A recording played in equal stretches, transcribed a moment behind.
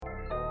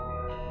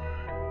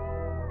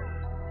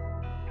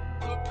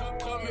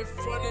Coming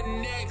from the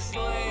next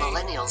lane.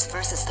 Millennials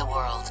versus the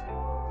world.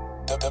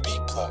 The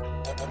beat plug.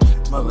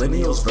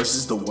 Millennials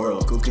versus the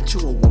world. Go get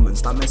you a woman,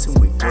 stop messing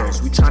with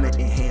girls. We tryna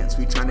enhance,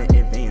 we tryna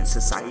advance.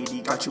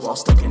 Society got you all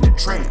stuck in a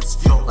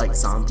trance. Like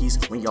zombies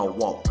when y'all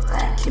walk.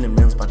 Kingdom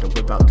Mills about to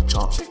whip out the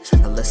chalk.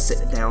 Now let's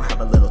sit down,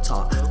 have a little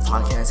talk.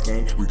 Podcast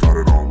game, we got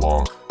it on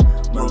lock.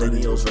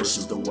 Millennials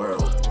versus the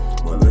world.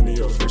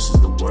 Millennials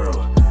versus the world.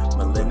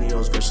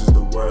 Millennials versus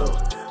the world.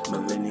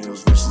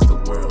 Millennials versus the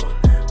world.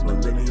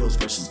 Millennials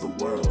versus the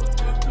world.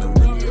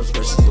 Millennials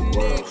versus the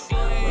world.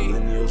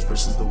 Millennials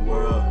versus the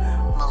world.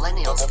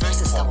 Millennials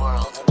versus the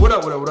world. What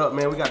up,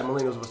 man? We got the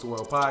Millennials vs. the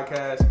World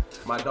podcast.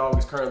 My dog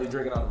is currently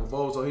drinking out of a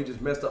bowl, so he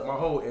just messed up my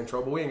whole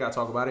intro, but we ain't got to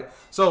talk about it.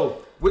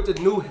 So, with the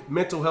new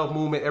mental health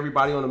movement,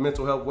 everybody on the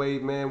mental health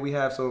wave, man, we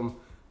have some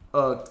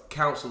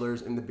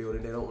counselors in the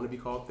building. They don't want to be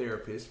called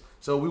therapists.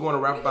 So, we want to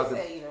rap about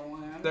the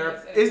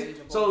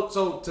therapist.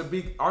 So to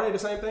be, are they the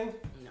same thing?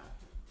 No.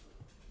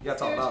 You got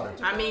to talk louder.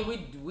 I mean,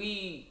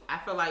 I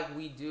feel like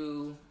we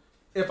do.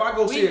 If I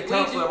go see a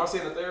counselor, am I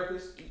seeing a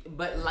therapist?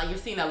 But like you're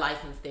seeing a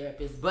licensed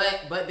therapist,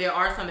 but there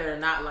are some that are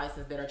not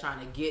licensed that are trying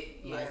to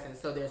get licensed,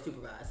 so they're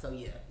supervised. So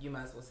yeah, you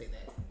might as well say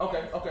that.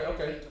 Okay.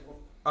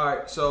 All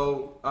right.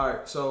 So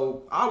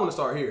I want to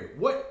start here.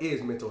 What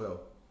is mental health?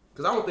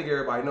 Because I don't think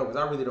everybody knows.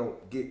 Because I really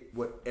don't get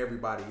what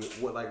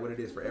it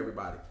is for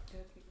everybody.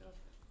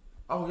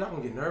 Oh, y'all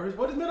gonna get nervous?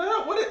 What is mental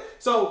health?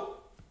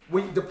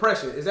 When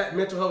depression, is that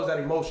mental health? Is that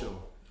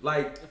emotional?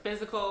 Like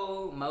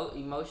physical,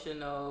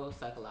 emotional,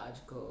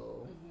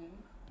 psychological.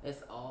 Mm-hmm.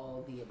 It's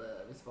all the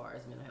above as far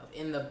as mental health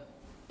in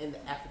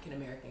the African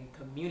American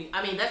community.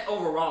 I mean, that's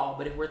overall,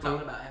 but if we're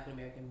talking about African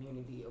American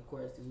community, of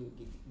course, we would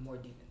get more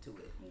deep into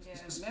it. Yeah,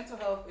 mental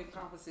health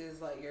encompasses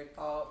like your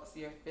thoughts,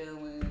 your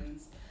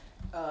feelings,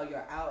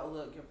 your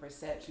outlook, your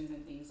perceptions,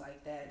 and things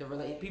like that.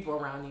 People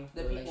around you,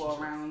 the people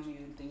around you,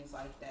 and things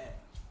like that.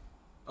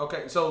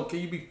 Okay, so can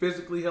you be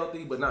physically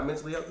healthy but not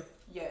mentally healthy?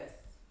 Yes.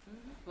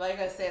 Like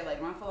I said,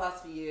 like my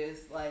philosophy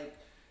is like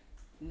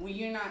when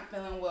you're not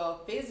feeling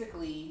well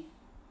physically,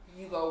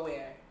 you go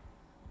where?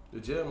 The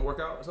gym, work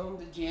out or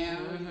something? The gym,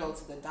 you go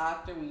to the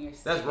doctor when you're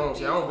sick. That's wrong.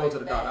 See, I don't go to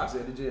the doctor. I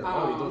said the gym. I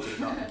don't even go to the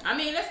doctor. I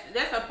mean,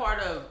 that's a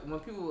part of when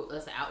people,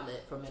 that's an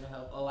outlet for mental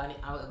health. Oh, I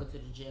go to the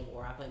gym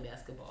or I play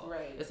basketball.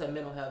 Right. It's a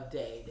mental health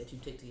day that you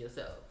take to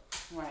yourself.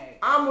 Right.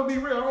 I'm going to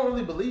be real. I don't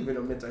really believe in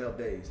the mental health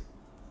days.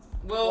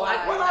 Well,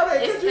 what are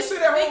they? Because you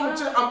sit at home and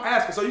chill. I'm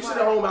asking. So you sit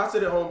at home, I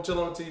sit at home,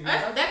 chill on TV.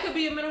 That could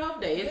be a mental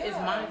health day. It's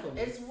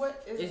mindfulness.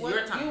 It's what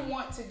your time. You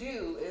want to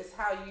do. It's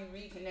how you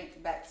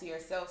reconnect back to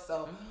yourself.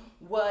 So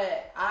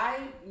what I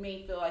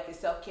may feel like is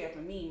self-care for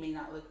me may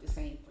not look the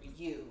same for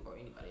you or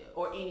anybody else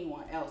or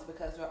anyone else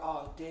because we're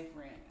all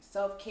different.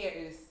 Self-care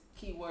is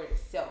keyword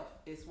itself.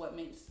 It's what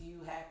makes you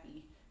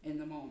happy in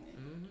the moment.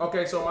 Mm-hmm.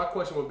 Okay, so my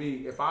question would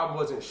be if I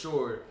wasn't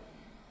sure.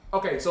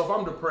 Okay, so if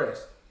I'm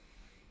depressed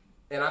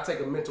and I take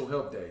a mental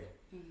health day,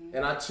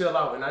 and I chill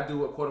out and I do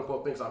what quote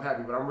unquote thinks I'm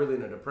happy, but I'm really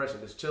in a depression.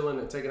 Does chilling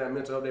and taking that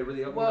mental health day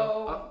really help me?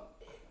 Well,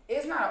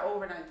 it's not an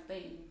overnight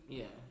thing.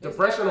 Yeah.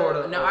 Depression or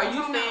the... Now, are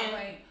you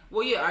saying...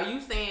 are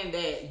you saying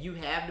that you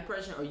have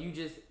depression or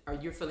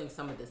you're feeling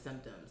some of the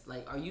symptoms?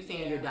 Like, are you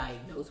saying you're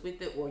diagnosed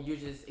with it or you're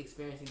just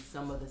experiencing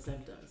some of the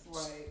symptoms?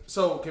 Right.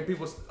 So, can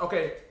people...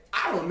 Okay,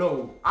 I don't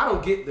know. I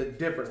don't get the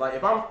difference. Like,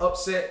 if I'm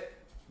upset...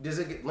 Does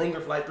it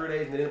linger for like 3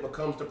 days and then it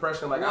becomes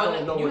depression? Like, I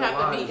don't know where the line is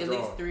drawn. You have to meet at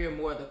least 3 or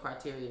more of the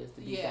criteria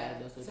to be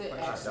diagnosed with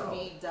depression. Actually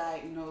be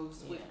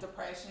diagnosed with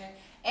depression.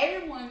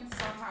 Everyone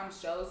sometimes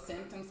shows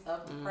symptoms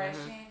of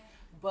depression,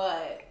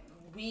 but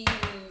we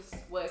use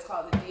what is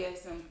called the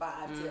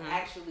DSM-5 to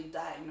actually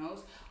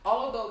diagnose.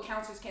 Although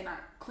counselors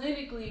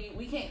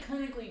we can't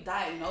clinically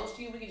diagnose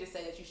you. We can just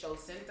say that you show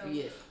symptoms.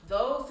 Yes.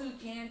 Those who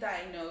can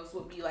diagnose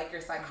would be like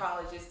your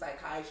psychologist,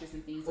 psychiatrist,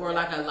 and things. Or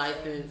like a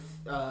licensed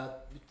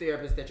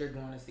therapist that you're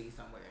going to see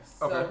somewhere.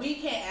 So we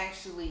can't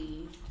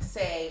actually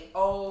say,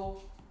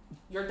 "Oh,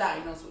 you're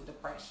diagnosed with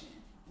depression."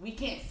 We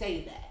can't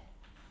say that.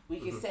 We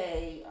can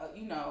say,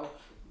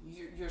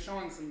 you're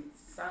showing some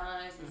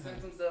signs and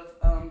symptoms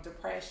of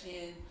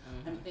depression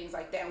and things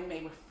like that. We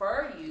may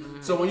refer you.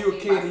 So when you're a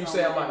kid and you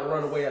say I'm about to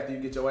run away after you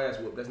get your ass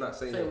whooped, that's not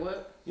saying that. Say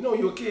what? You know when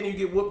you're a kid and you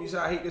get whooped, you say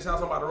I hate this house,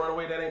 I'm about to run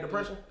away, that ain't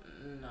depression?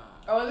 No.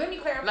 Oh, let me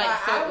clarify.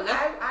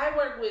 I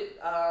work with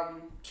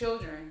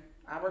children.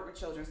 I work with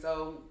children.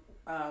 So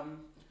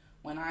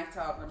when I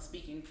talk, I'm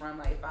speaking from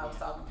like if I was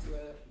talking to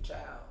a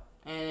child.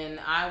 And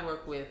I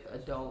work with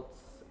adults,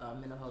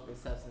 mental health and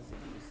substance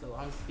abuse. So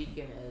I'm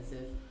speaking as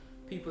if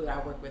people that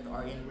I work with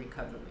are in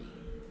recovery.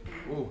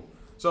 Ooh.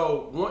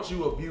 So once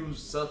you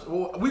abuse substance,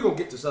 well, we're gonna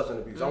get to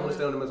substance abuse. I want to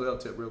stay on the mental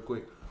health tip real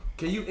quick.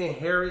 Can you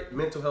inherit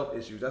mental health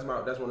issues? That's one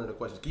of the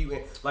questions. Can you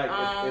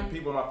if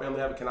people in my family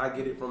have it, can I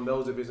get it from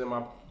those if it's in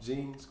my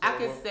genes? I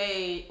could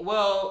say,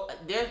 well,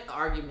 there's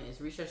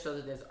arguments. Research shows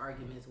that there's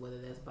arguments whether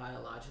that's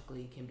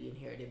biologically can be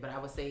inherited, but I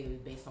would say it was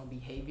based on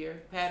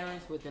behavior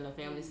patterns within a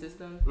family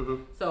system.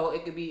 Mm-hmm. So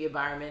it could be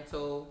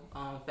environmental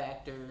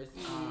factors.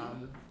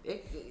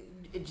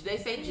 They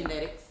say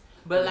genetics,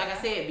 but like I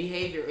said,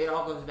 behavior. It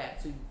all goes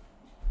back to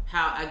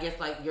how I guess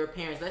like your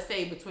parents, let's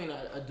say between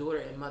a daughter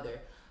and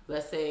mother,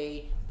 let's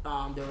say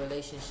the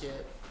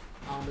relationship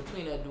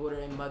between a daughter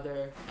and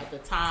mother at the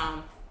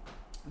time,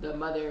 the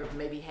mother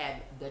maybe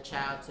had the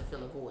child to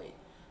fill a void.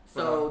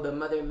 So the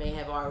mother may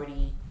have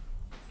already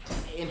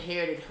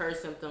inherited her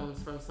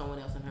symptoms from someone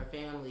else in her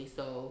family.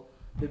 So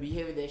the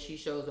behavior that she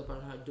shows up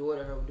on her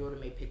daughter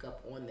may pick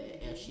up on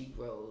that as she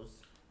grows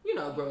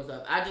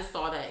up. I just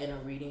saw that in a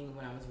reading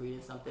when I was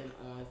reading something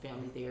on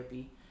family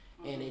therapy,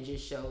 and it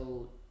just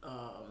showed,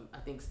 I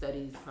think,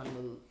 studies from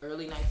the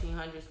early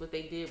 1900s, what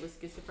they did with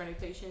schizophrenic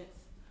patients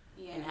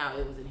and how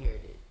it was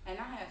inherited. And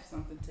I have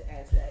something to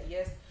add to that.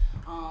 Yes,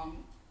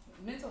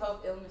 mental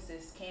health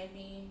illnesses can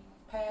be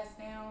passed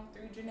down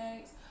through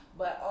genetics,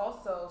 but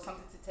also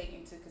something to take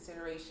into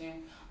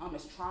consideration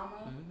is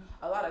trauma.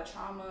 A lot of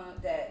trauma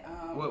that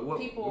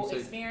people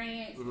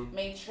experience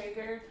may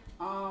trigger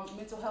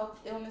mental health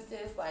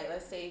illnesses. Like,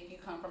 let's say if you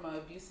come from an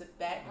abusive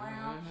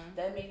background,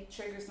 that may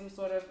trigger some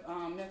sort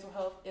of mental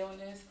health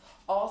illness.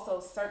 Also,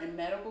 certain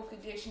medical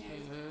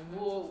conditions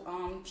will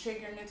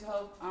trigger mental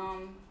health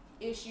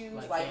issues,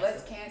 like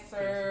breast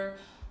cancer.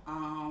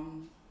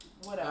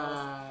 What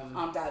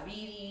else?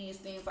 Diabetes,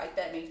 things like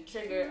that may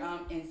trigger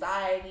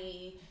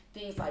anxiety,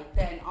 things like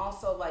that. And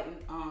also, like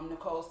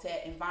Nicole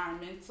said,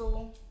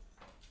 environmental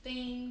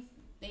things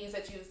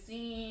that you've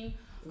seen.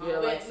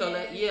 Like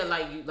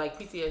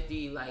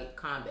PTSD, like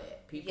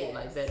combat people,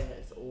 like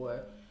veterans, or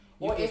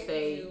you could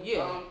say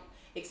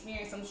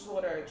experience some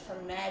sort of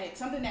traumatic,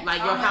 something that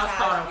like your house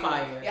caught on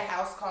fire. Your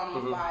house caught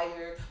on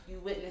fire. You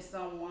witness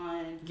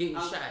someone being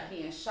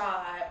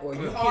shot, or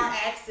a car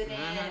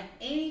accident.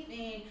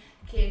 Anything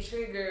can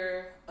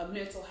trigger a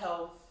mental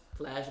health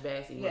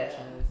flashbacks,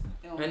 emotions,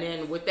 and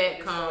then with that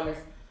comes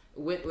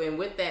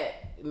with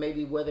that,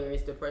 maybe whether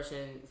it's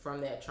depression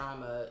from that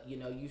trauma,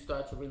 you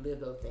start to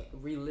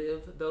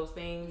relive those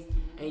things,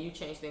 and you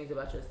change things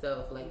about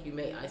yourself. Like you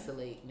may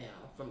isolate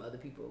now from other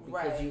people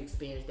because you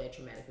experienced that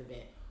traumatic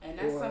event. And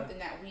that's something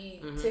that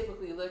we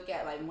typically look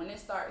at, like when it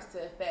starts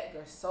to affect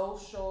your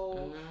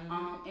social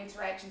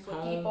interactions with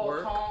people,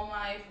 work. Home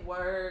life,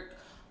 work,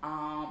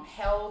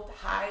 health,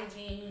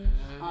 hygiene.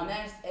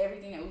 That's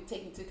everything that we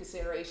take into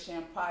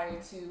consideration prior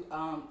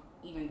to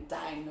even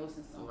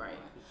diagnosing someone. Right.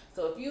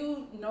 So if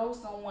you know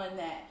someone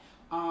that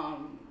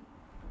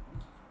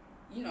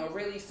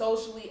really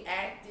socially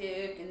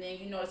active, and then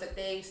you notice that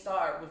they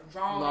start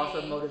withdrawing, loss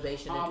of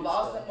motivation,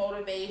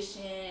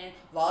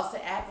 loss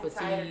of appetite,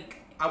 fatigue.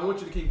 I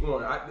want you to keep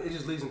going. It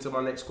just leads into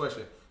my next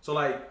question. So,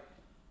 like,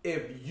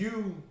 if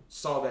you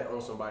saw that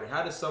on somebody,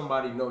 how does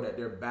somebody know that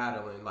they're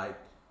battling, like,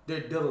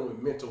 they're dealing with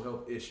mental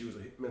health issues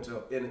or mental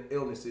health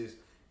illnesses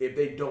if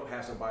they don't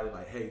have somebody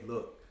like, hey,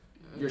 look,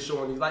 you're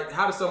showing these, like,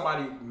 how does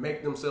somebody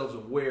make themselves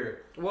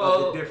aware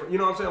of the different, you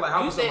know what I'm saying? Like,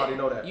 how does somebody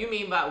know that? You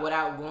mean by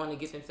without going to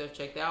get themselves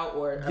checked out?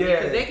 Or,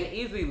 because they can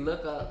easily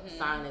look up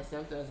signs and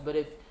symptoms, but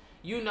if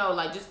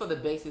like, just for the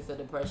basics of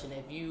depression,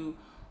 if you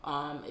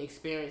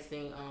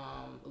experiencing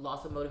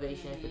loss of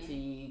motivation,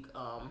 fatigue,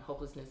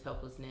 hopelessness,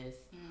 helplessness,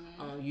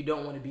 you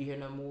don't want to be here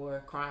no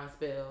more, crying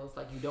spells,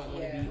 like you don't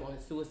want to be on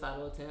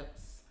suicidal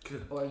attempts,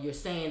 or you're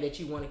saying that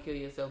you want to kill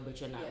yourself, but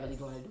you're not really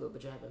going to do it,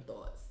 but you're having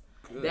thoughts.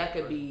 That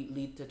could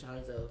lead to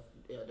signs of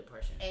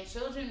depression. And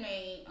children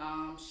may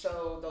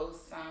show those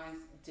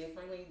signs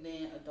differently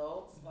than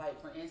adults. Like,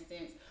 for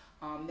instance,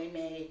 they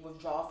may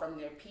withdraw from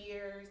their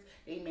peers.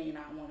 They may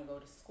not want to go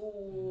to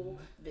school.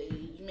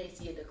 You may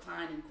see a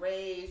decline in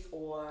grades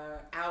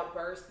or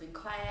outbursts in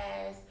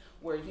class,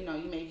 where you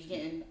may be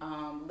getting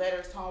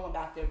letters home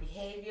about their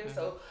behavior.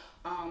 So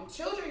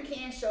children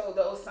can show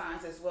those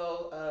signs as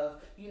well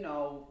of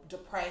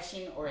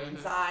depression or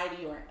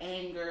anxiety or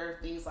anger,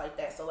 things like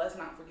that. So let's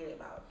not forget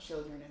about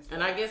children as well.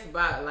 And I guess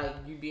by like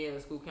you being a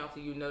school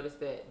counselor, you notice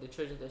that the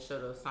children that show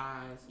those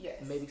signs,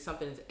 maybe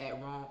something's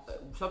wrong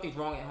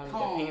at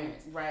home with their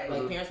parents. Right.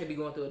 Like parents could be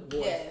going through a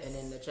divorce, and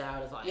then the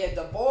child is like,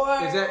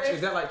 divorce.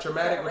 Is that like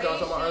traumatic? What y'all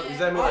talking about earlier?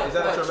 Is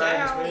that a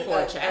traumatic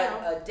experience for a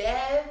child?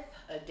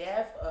 A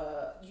death,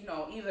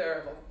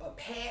 either a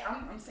pet.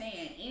 I'm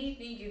saying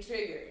anything can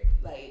trigger it.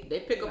 Like, they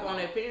pick up on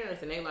their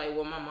parents, and they like,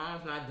 well, my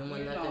mom's not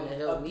doing nothing to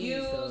help me.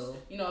 So.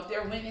 If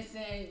they're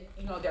witnessing,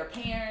 their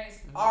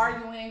parents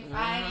arguing,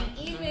 fighting.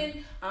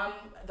 Even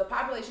the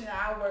population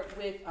that I work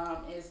with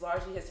is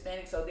largely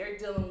Hispanic, so they're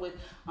dealing with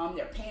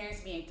their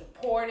parents being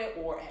deported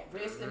or at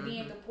risk of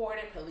being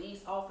deported.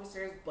 Police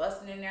officers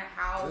busting in their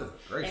house,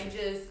 and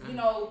just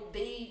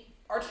they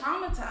are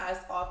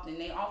traumatized often.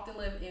 They often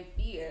live in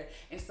fear.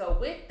 And so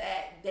with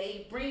that,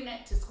 they bring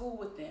that to school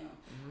with them.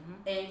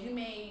 And you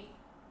may,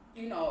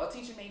 a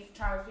teacher may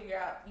try to figure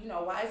out,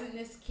 why isn't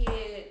this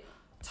kid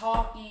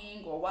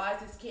talking, or why is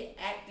this kid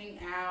acting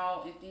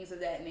out, and things of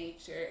that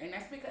nature. And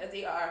that's because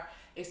they are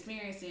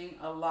experiencing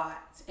a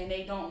lot, and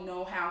they don't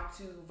know how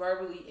to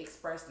verbally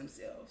express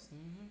themselves.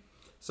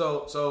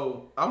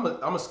 So I'm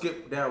gonna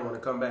skip down when I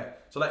come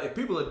back. So, like, if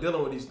people are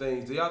dealing with these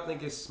things, do y'all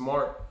think it's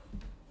smart?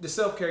 The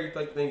self-care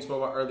thing you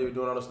spoke about earlier,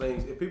 doing all those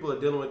things, if people are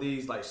dealing with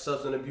these, like,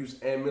 substance abuse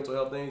and mental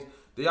health things,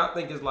 do y'all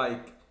think it's,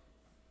 like,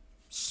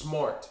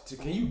 smart?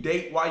 Can you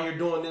date while you're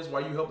doing this?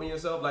 While you helping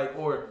yourself? Like,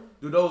 or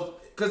do those?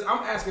 Because I'm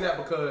asking that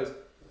because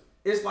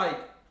it's like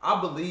I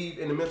believe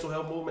in the mental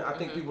health movement. I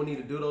think people need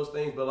to do those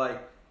things, but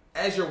like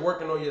as you're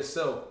working on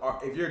yourself, or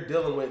if you're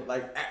dealing with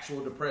like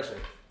actual depression,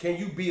 can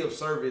you be of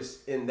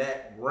service in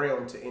that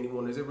realm to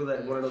anyone? Is it really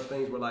like one of those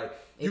things where like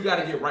you got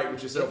to get right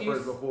with yourself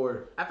first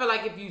before? I feel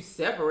like if you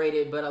separate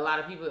it, but a lot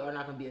of people are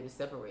not going to be able to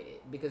separate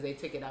it because they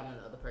take it out on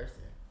the other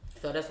person.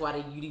 So that's why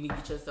you need to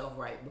get yourself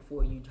right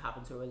before you hop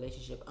into a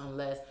relationship.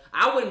 Unless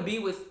I wouldn't be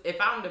with, if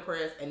I'm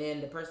depressed and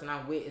then the person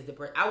I'm with is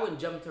depressed, I wouldn't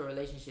jump into a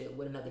relationship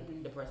with another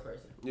depressed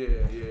person. Yeah.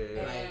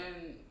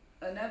 And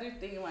another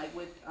thing, like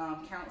with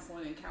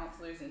counseling and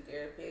counselors and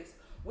therapists,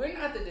 we're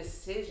not the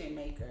decision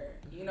maker.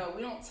 You know,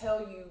 we don't tell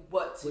you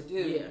what to do.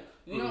 Yeah.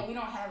 We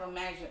don't have a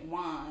magic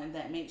wand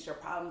that makes your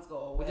problems go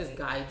away. We just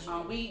guide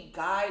you. We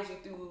guide you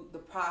through the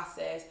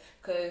process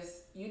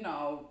because, you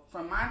know,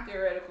 from my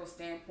theoretical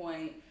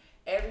standpoint,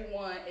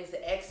 everyone is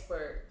the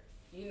expert.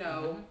 You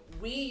know,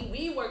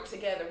 we work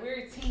together.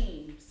 We're a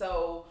team.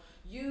 So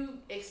you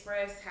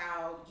express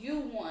how you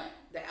want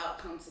the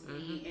outcome to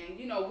be, and,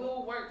 you know,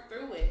 we'll work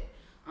through it.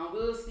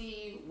 We'll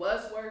see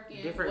what's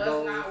working, different what's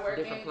goals, not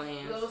working. different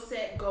plans. We'll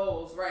set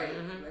goals, right?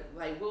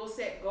 Like we'll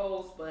set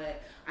goals,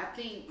 but I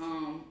think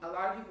a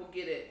lot of people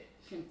get it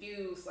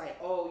confused. Like,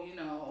 oh, you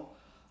know,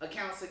 a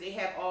counselor, they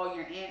have all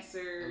your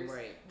answers.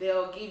 Right.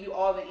 They'll give you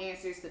all the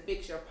answers to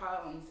fix your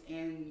problems,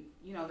 and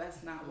you know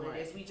that's not what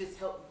it is. We just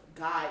help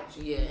guide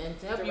you. Yeah, and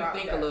to help you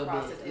think a little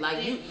bit.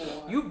 Like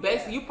you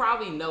basically, you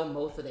probably know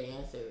most of the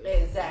answers.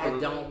 Exactly.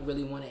 But don't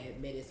really want to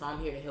admit it. So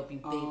I'm here to help you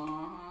think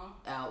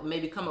out.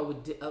 Maybe come up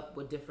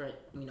with different,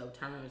 you know,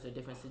 terms or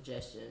different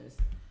suggestions,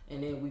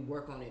 and then we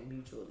work on it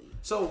mutually.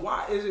 So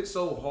why is it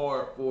so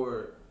hard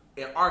for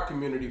in our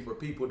community for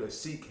people to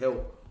seek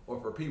help or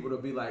for people to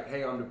be like,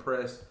 hey, I'm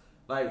depressed?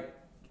 Like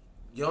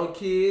young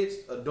kids,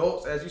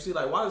 adults, as you see,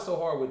 like why is it so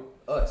hard with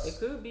us? It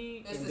could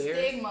be it's the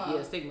stigma.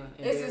 Yeah, stigma.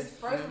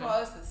 First of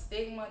all, it's the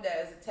stigma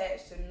that is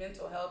attached to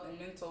mental health and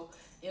mental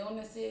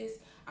illnesses.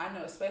 I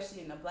know,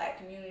 especially in the Black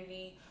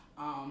community,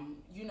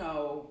 you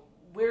know,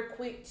 we're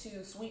quick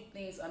to sweep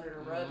things under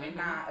the rug and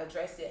not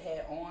address it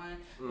head on.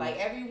 Like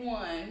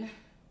everyone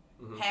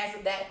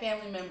has that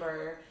family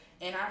member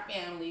in our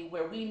family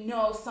where we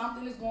know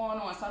something is going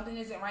on, something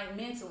isn't right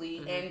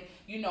mentally, and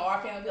you know our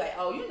family be like,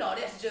 oh, you know,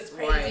 that's just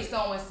crazy,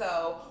 so and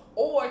so.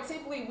 Or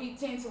typically we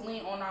tend to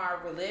lean on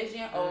our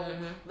religion. Oh,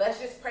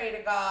 let's just pray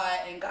to God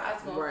and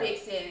God's gonna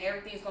fix it and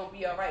everything's gonna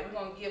be all right. We're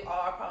gonna give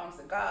all our problems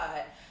to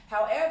God.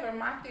 However,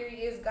 my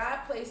theory is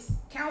God placed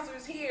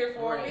counselors here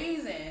for a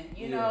reason.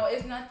 You know,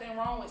 it's nothing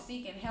wrong with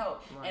seeking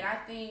help, and I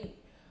think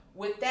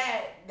with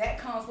that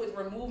comes with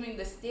removing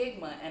the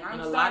stigma, and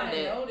I'm starting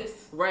to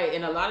notice. Right,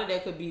 and a lot of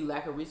that could be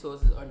lack of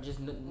resources or just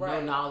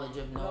no knowledge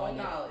of knowing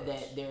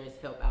that there is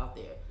help out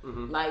there.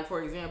 Like,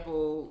 for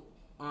example,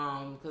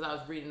 because I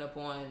was reading up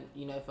on,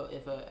 you know,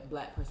 if a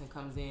Black person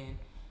comes in,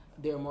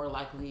 they're more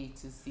likely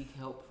to seek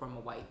help from a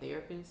white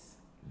therapist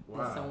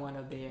than someone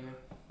of their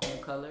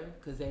own color,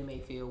 because they may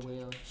feel,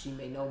 well, she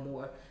may know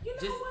more. You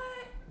know what?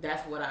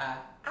 That's what I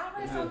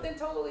read something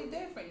totally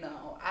different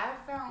though. I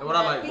found that's what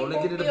I like, bro.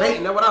 Let's get to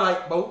debate. That's what I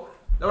like, bro.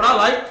 That's what I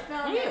like.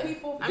 Found that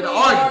people feel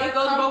it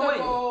goes both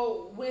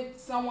comfortable with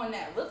someone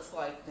that looks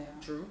like them.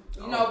 True.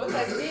 You know,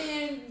 because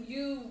then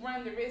you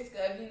run the risk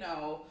of, you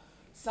know,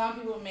 some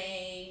people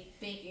may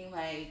thinking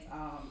like,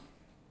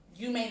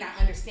 you may not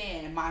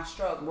understand my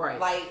struggle,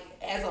 like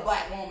as a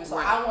Black woman. So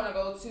I want to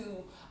go to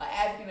an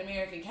African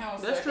American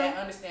counselor that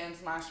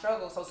understands my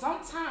struggle. So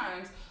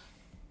sometimes,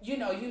 you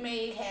know, you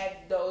may have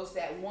those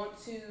that want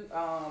to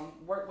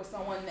work with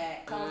someone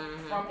that comes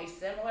from a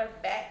similar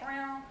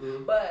background.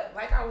 But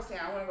like I was saying,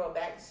 I want to go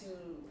back to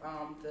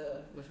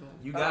the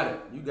you got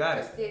it.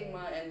 The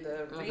stigma and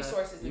the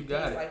resources and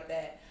things like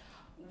that.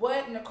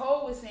 What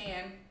Nicole was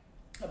saying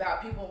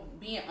about people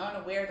being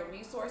unaware of the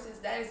resources,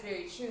 that is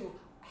very true.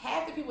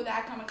 Half the people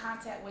that I come in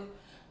contact with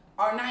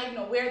are not even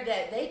aware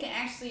that they can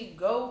actually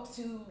go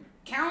to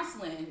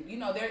counseling. You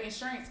know, their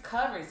insurance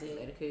covers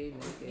it. Medicaid.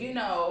 You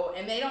know,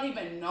 and they don't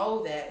even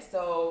know that.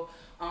 So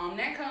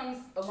that comes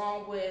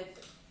along with,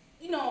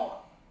 you know,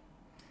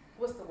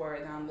 what's the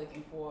word that I'm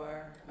looking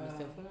for?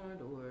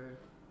 Misinformed or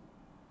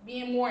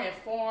being more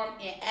informed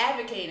and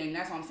advocating.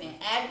 That's what I'm saying.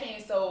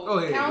 Advocating.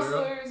 So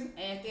counselors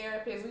and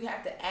therapists, we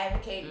have to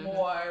advocate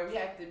more. We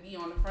have to be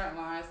on the front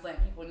lines,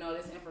 letting people know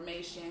this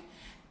information.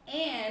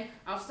 And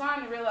I'm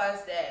starting to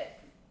realize that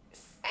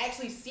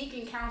actually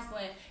seeking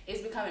counseling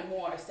is becoming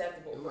more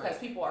acceptable because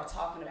people are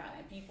talking about it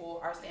and people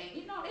are saying,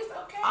 you know, it's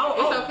okay.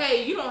 It's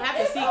okay. You don't have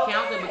to seek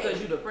counseling because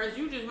you're depressed.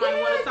 You just might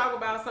want to talk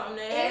about something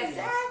that happens.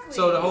 Exactly.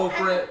 So the whole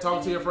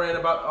talk to your friend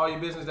about all your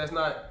business, that's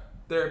not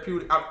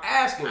therapeutic. I'm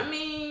asking. I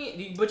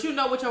mean, but you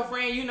know with your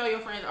friend, you know your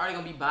friend's already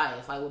gonna be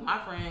biased. Like with my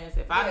friends,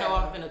 if I know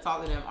I'm finna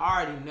talk to them, I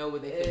already know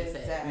what they finna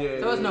say.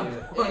 So it's no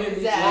point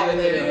in me talking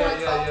to them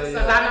because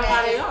I know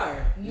how they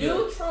are.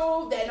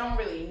 Neutral, that don't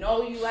really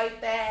know you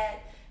like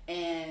that.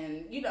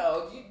 And, you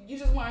know, you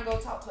just want to go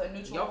talk talk to a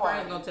neutral Your party.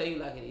 friends gonna tell you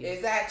like it is.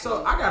 Exactly.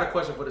 So I got a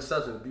question for the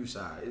substance abuse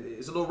side.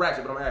 It's a little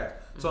ratchet, but I'm gonna ask.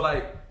 So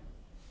like,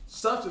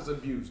 substance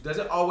abuse, does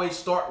it always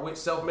start with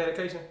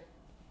self-medication?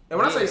 And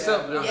when I say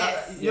self,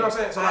 Yes. you know what I'm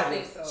saying? So I like,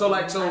 think so. so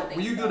I when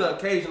think you do so. the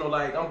occasional,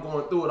 like I'm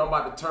going through it, I'm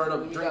about to turn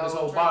up and drink this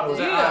whole bottle. Is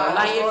that Yeah, how it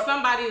like if start?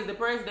 somebody is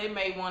depressed, they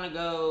may want to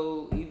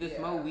go either Yeah.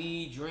 smoke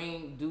weed,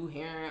 drink, do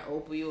heroin,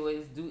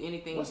 opioids, do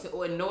anything What's-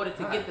 or in order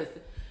to get the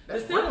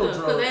That's symptoms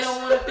real because they drugs.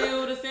 don't want to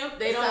feel the symptoms.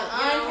 They It's don't.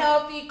 an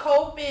unhealthy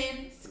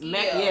coping skill.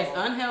 Yes,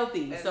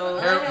 unhealthy. It's So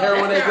unhealthy.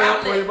 Heroin that's ain't their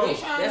good for you outlet. both. We're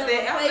trying That's to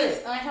their replace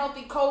outlet.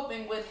 unhealthy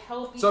coping with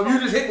healthy. So if you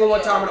just hit me one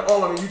time in coping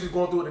the arm and you just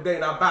going through it today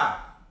and I buy,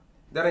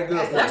 that ain't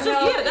good for That's you.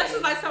 just that's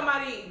just like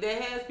somebody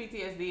that has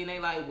PTSD and they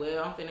like,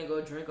 well, I'm finna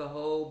go drink a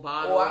whole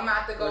bottle. Or I'm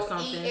not to or go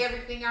something. eat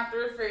everything out the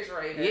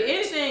refrigerator. Yeah,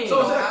 anything.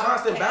 So is Go that a out,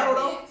 constant battle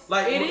though? cabinets.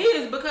 Like It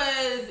is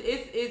because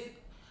it's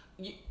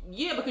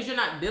because you're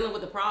not dealing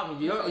with the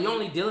problem. You're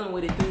only dealing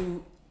with it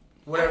through.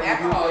 whatever you do,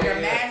 Alcohol, you're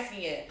yeah.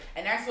 masking it,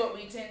 and that's what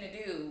we tend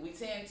to do. We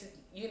tend to,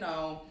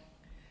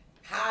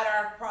 hide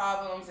our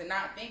problems and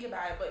not think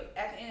about it. But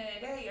at the end of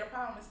the day, your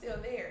problem is still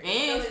there. It's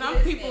And still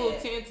some people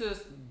existent. tend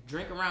to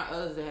drink around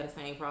others that have the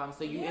same problem.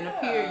 So you in a Yeah.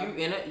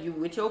 peer, you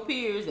with your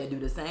peers that do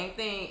the same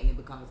thing, and it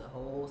becomes a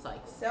whole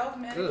cycle.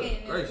 Self-medicating Good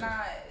is gracious.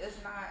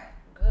 not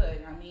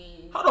good. I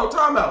mean, Hold on,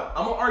 time out.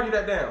 I'm gonna argue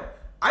that down.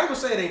 I ain't gonna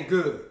say it ain't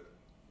good.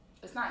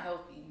 it's not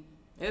healthy.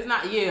 It's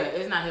not healthy.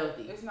 It's not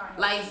healthy.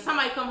 Like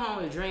somebody come home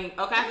and drink.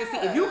 Okay, I can see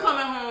if you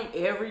coming home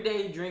every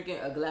day drinking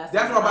a glass.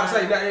 That's of what I'm about to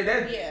say. wine, Now,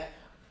 that, Yeah.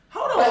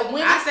 hold But on.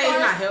 when I it say it's not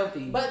starts-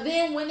 healthy. But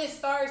then when it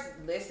starts,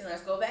 listen,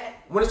 let's go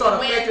back. When it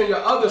starts affecting your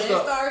other when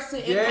stuff. it starts to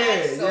Yeah,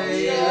 impact yeah, social,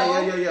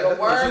 yeah. your That's what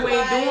work You ain't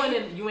life, doing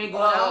it. You ain't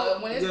going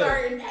out. when it Yeah.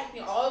 starts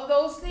impacting all of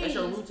those things, That's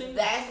your routine?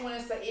 that's when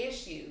it's an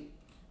issue.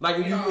 Like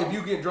if No.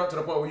 you get drunk to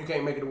the point where you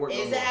can't make it to work.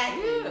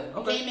 Exactly. Yeah. You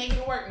Okay. can't make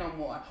it work no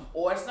more.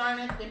 Or it's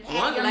starting to impact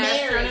One your glass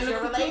turn marriage, into your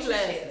two glasses.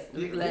 relationship,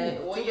 Three glasses.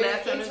 or Two your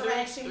glasses turn into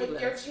interaction three with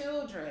your glasses.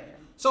 children.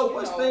 So You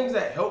what's know. things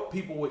that help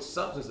people with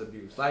substance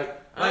abuse? Like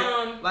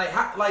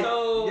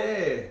So-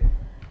 yeah.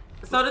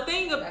 So the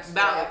thing That's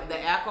about what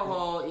the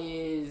alcohol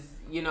is,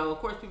 of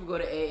course people go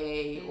to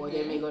AA or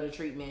they may go to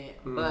treatment,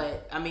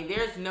 but I mean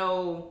there's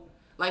no,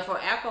 like for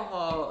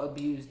alcohol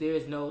abuse,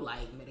 there's no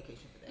like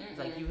medication for that. It's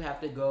like you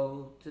have to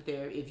go to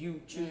therapy if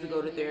you choose to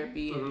go to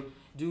therapy and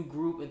do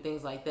group and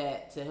things like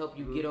that to help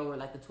you get over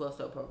like the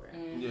 12-step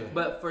program. Yeah.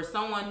 But for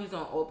someone who's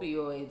on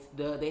opioids,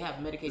 they have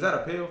Is medication. that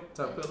a pill?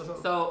 Type of pill or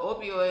something? So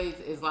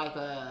opioids is like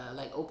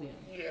opium.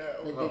 Yeah.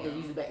 Like they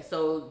use it back.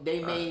 So they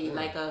made yeah.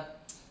 like a.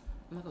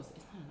 I'm not gonna say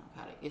it's not a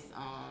narcotic. It's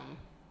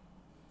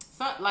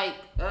some like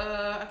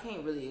I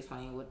can't really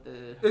explain what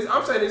the.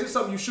 I'm saying, is it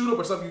something you shoot up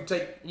or something you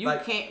take? You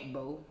like, can't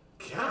both.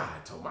 God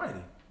almighty.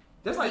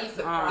 That's like, Be is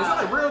that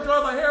surprised. like real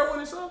drugs like heroin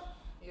and stuff?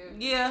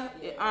 Yeah.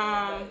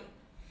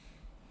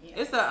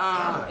 It's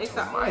a it's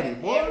a almighty,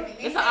 boy.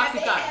 it's an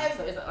oxycontin.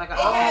 So it's like a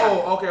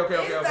Oh, okay.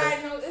 It's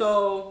diagnosed.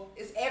 So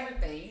it's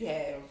everything. You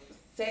have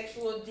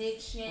sexual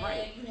addiction.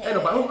 Right. You Ain't have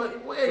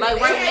nobody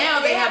like right now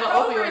they have an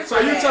opioid. So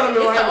you telling me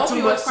it's we're an having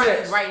too opioid much crisis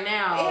sex? right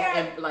now, Yeah.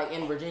 and like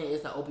in Virginia,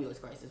 it's an opioid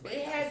crisis right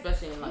It now, has-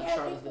 especially in like you have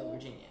Charlottesville, people-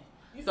 Virginia.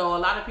 So a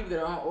lot of people that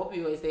are on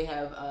opioids, they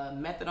have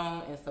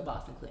methadone and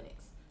Suboxone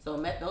clinics. So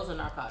those are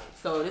narcotics.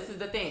 So this is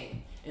the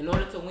thing: in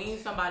order to wean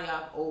somebody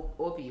off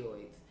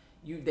opioids,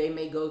 they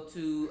may go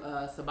to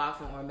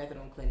Suboxone or a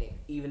methadone clinic,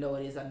 even though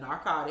it is a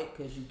narcotic,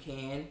 because you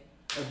can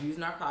abuse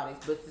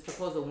narcotics, but it's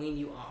supposed to wean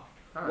you off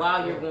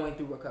while you're going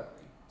through recovery.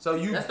 So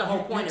That's the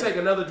whole point You of take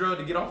another drug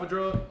to get off a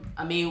drug?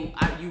 I mean,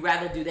 you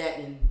rather do that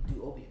than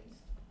do opioids.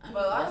 I mean,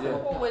 But a lot of that's the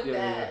people whole with point.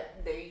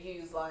 that, they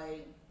use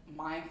like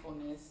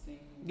mindfulness and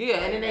Yeah,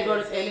 and then they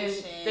go to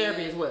meditation,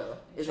 therapy as well.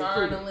 It's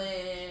included.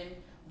 journaling.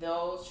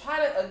 Those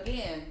try to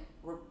again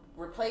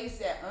replace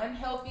that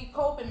unhealthy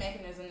coping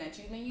mechanism that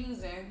you've been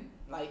using,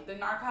 like the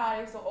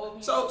narcotics or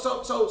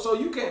opioids. So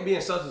you can't be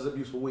in substance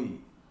abuse for weed.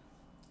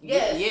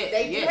 Yes, Yeah,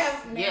 they do yes,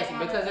 have yes, marijuana.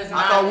 because it's I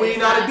not. thought weed it's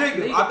not addictive.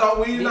 legal. I thought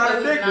weed not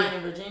Because it's addictive. not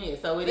in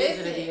Virginia, so it is.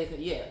 Listen, It is.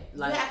 Yeah,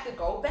 like you have to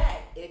go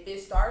back if it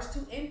starts to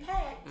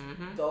impact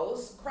Mhm.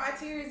 those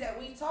criteria that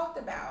we talked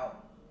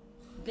about.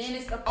 Then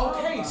it's a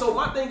problem. Okay, so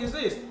my thing is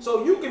this.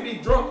 So you can be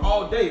drunk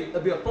all day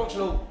and be a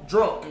functional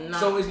drunk. nah,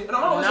 So it's hold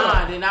on,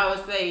 nah. Then I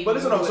would say. But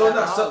listen, you so do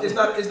it's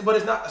not, alcoholism. but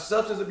it's not a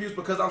substance abuse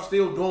because I'm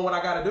still doing what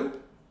I gotta do.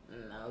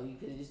 No,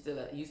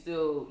 you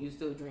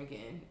still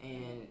drinking,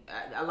 and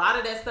a lot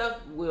of that stuff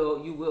you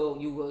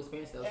will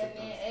experience those And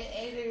symptoms.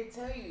 then they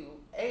tell you,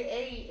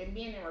 AA and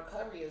being in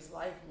recovery is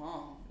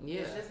lifelong.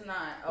 Yeah. It's just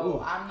not, Ooh.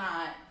 I'm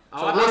not.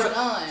 So I'm once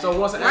done. So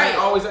once an Right. addict,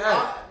 always an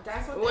addict.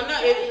 That's what Well, they no,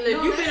 say. if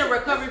No, you've been in that's-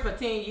 recovery for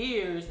 10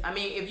 years, I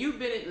mean, if you've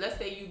been, let's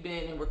say you've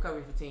been in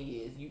recovery for 10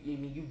 years,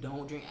 you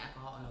don't drink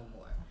alcohol no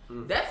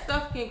more. That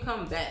stuff can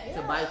come back to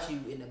Yeah. bite you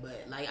in the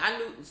butt. Like, I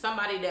knew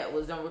somebody that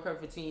was on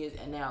recovery for 10 years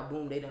and now,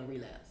 boom, they done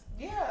relapse.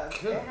 Yeah,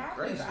 Good it happens.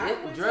 gracious. I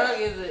went to- Drug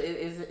is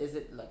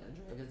it like a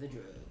drug is a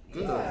drug.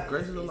 Good Yeah.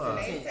 gracious And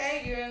alive. they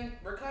say you're in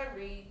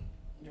recovery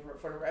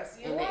for the rest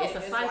of your And life.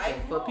 it's a cycle.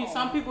 For lifelong.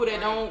 some people that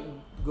Right.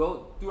 don't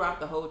go throughout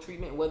the whole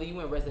treatment, whether you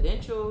in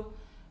residential,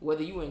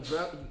 whether you in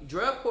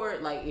drug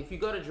court, like if you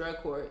go to drug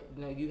court,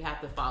 you know, you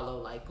have to follow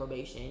like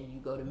probation.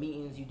 You go to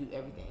meetings, you do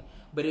everything.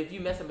 But if you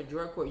mess up in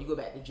drug court, you go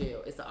back to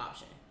jail. It's an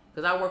option.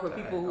 Because I work with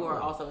people who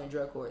are also in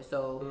drug court.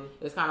 So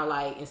it's kind of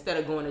like instead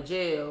of going to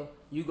jail,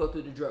 you go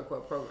through the drug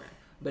court program.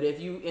 But if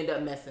you end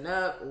up messing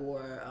up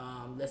or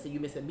let's say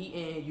you miss a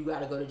meeting, you got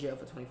to go to jail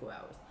for 24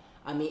 hours.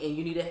 I mean, and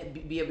you need to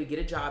be able to get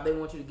a job. They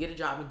want you to get a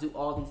job and do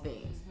all these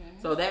things.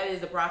 So that is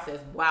the process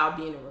while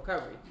being in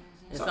recovery.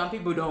 And some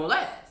people don't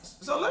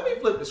last. So let me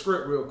flip the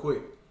script real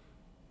quick.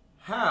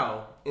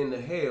 How in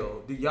the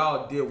hell do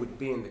y'all deal with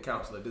being the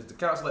counselor? Does the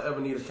counselor ever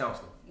need a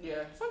counselor?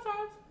 Yeah,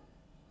 sometimes.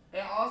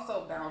 And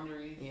also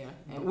boundaries. Yeah.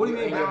 And What do you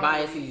mean your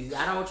boundaries? biases?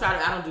 I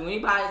don't do any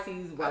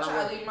biases. I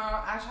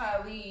try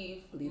to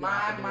leave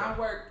my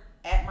work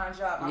at my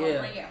job. I don't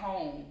bring it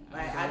home.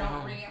 Like I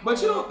don't bring it home.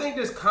 But you don't think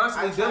this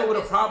constantly dealing with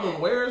a problem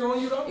wears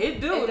on you though? It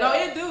do.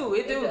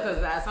 It do.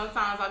 Because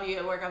sometimes I'll be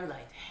at work. I'll be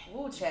like, dang.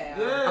 Ooh, child.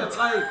 Yeah, it's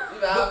like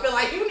I feel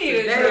like you need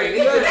a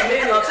drink.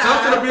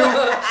 Substance abuse is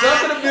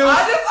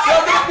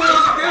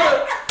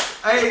good.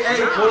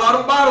 Hey, pull all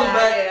the bottles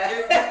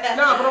back.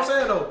 Nah, but I'm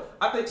saying though,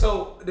 I think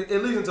so.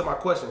 It leads into my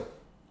question.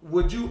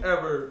 Would you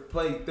ever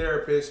play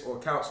therapist or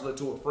counselor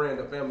to a friend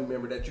or family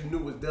member that you knew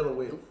was dealing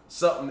with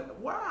something?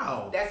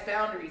 Wow. That's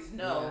boundaries.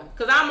 No.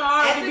 Because I'm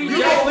already You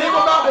gonna live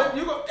about it?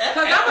 Because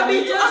I'm gonna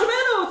be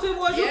judgmental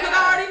towards you because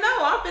I already know.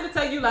 I'm finna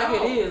tell you like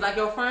it is. Like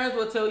your friends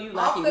will tell you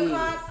like Off it the is.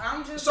 clock,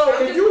 I'm just.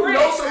 So if you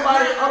know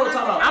somebody,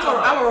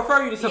 I'm gonna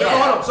refer you to somebody.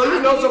 Hold on. So you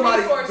know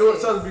somebody resources. doing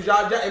something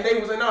abuse, and they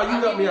was like, "No,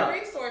 you help me out.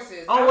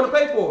 Resources. I don't want to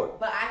pay for it."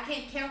 But I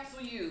can't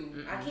counsel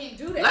you. I can't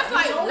do that.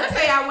 Let's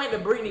say I went to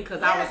Brittany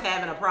because I was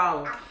having a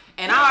problem.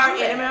 And I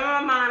already, in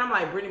my mind, I'm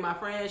like, Brittany, my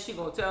friend, she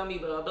gonna tell me,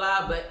 blah,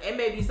 blah, but it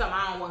may be something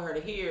I don't want her to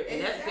hear,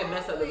 and that's gonna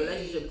mess up the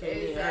relationship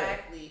between me and her.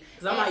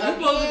 Because I'm like, you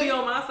supposed to be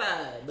on my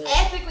side. But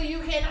ethically, you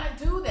cannot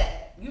do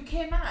that. You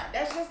cannot.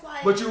 That's just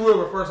like. But you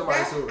will refer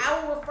somebody to it.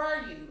 I will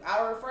refer you.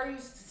 I will refer you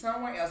to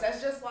somewhere else.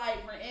 That's just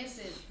like, for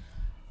instance,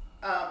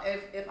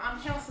 if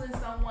I'm counseling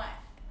someone,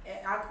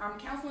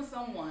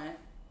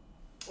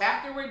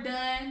 after we're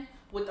done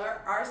with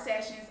our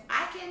sessions,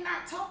 I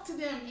cannot talk to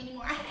them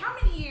anymore. How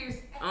many years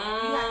you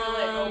have to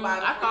let go by?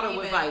 I thought it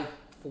was like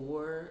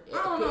 4.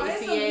 I don't know.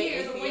 It's some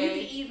years when you can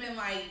even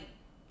like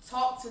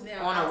talk to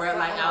them on a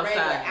regular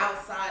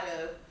outside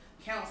of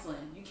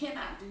counseling. You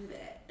cannot do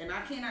that, and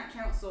I cannot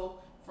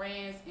counsel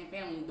friends and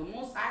family. The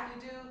most I can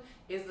do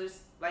is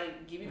just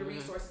like give you the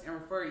resources and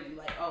refer you.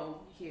 Like,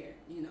 oh, here,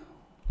 you know.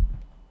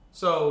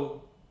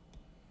 So,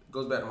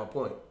 goes back to my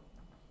point.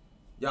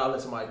 Y'all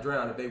let somebody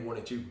drown if they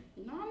wanted you.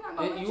 No, I'm not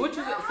gonna. What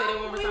you say that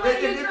one more time?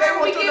 If they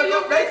want you,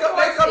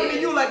 they come to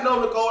you like,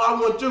 no, Nicole, I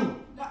want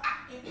you.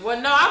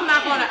 Well, no, I'm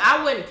not gonna.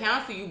 I wouldn't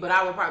counsel you, but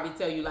I would probably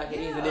tell you like it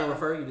is, and then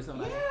refer you to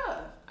somebody. Yeah,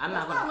 I'm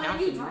not gonna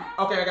counsel you.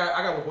 Okay, I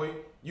got one for you.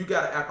 You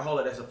got an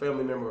alcoholic that's a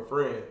family member or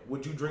friend.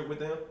 Would you drink with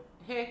them?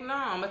 Heck no,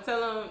 I'm gonna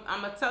tell them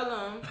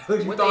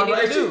You what thought they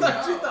need to do.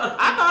 thought.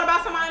 I thought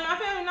about somebody in my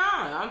family.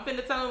 Nah, I'm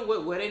finna tell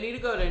them where they need to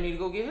go. They need to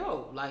go get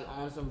help. Like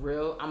on some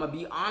real. I'm gonna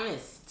be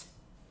honest.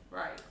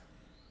 Right.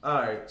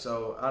 All right,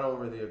 so I don't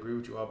really agree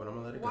with you all, but I'm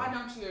gonna let it go. Why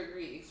don't you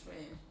agree?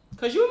 Explain.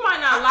 Cause you might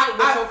not like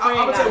what your friend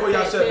I'm gonna tell you what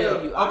y'all got to said.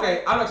 tell you.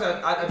 Okay, I'm not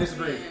saying I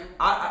disagree.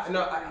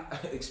 I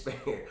expand.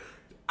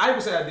 I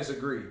even say I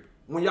disagree.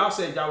 When y'all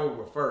say y'all will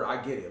refer, I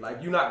get it.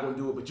 Like you're not gonna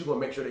do it, but you're gonna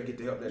make sure they get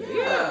the help that they need.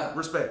 Yeah.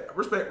 Respect.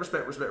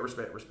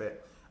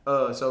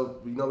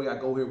 So we gotta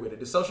go here with it.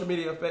 Does social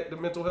media affect the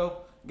mental health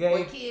game?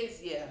 With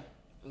kids, yeah.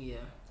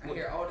 I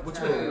hear all the What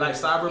time. you mean, like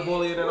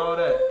cyberbullying and all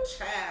that? Ooh,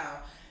 child.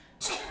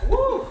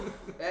 Woo.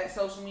 That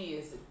social media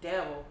is the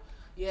devil.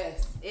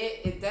 Yes,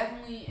 it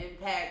definitely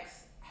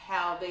impacts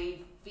how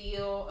they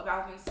feel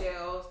about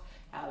themselves,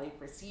 how they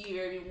perceive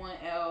everyone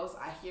else.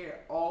 I hear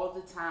it all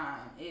the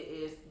time. It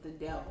is the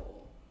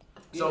devil.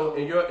 So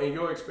in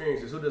your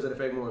experiences, who does it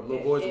affect more, little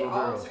boys or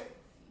girls?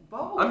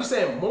 Both. I'm just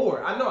saying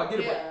more. I know, I get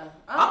it, Yeah.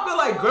 but I feel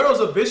like girls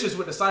are vicious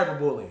with the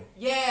cyberbullying.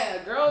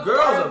 Yeah, girls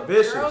are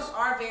vicious. Girls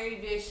are very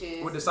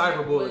vicious with the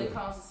cyberbullying. When it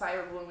comes to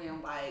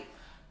cyberbullying, like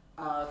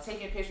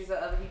taking pictures of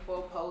other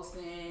people,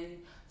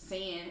 posting,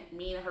 saying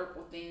mean and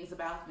hurtful things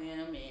about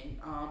them, and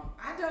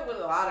I dealt with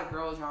a lot of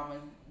girl drama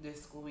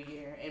this school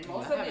year, and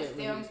most of it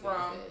stems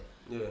from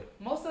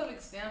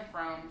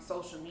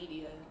social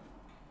media.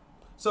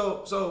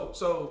 But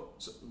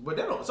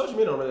social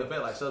media don't really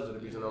affect like substance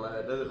abuse and all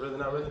that. Does it really?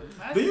 Not really.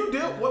 Do you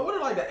deal? What are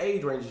like the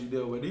age ranges you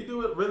deal with? Do you deal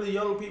with really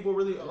young people?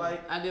 Really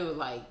like? I deal with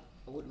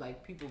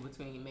like people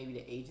between maybe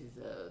the ages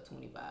of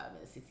 25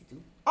 and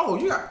 62. Oh,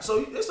 you got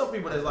there's some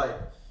people that's like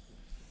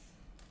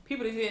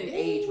people that's in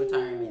age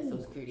retirement,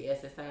 Social Security,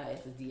 SSI,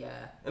 SSDI,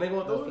 and they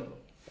going through it.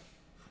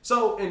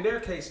 So in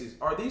their cases,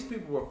 are these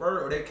people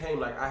referred or they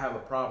came like I have a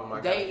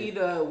problem? They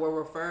either were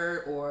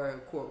referred or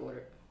court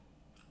ordered.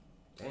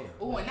 Damn.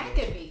 Oh, and that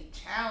could be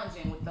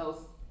challenging with those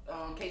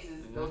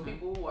cases, those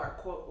people who are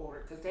court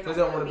ordered because they Because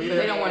don't want to be there.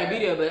 They don't want to be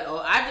there, but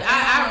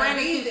I ran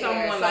into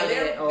someone like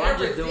they're, that. Oh, they're I'm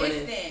just doing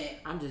resistant. this.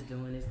 I'm just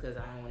doing this because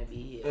I don't want to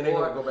be here. And they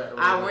Or gonna go back to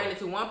I jail. ran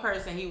into one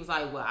person. He was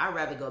like, "Well, I'd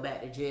rather go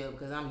back to jail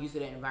because I'm used to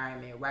that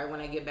environment. Right when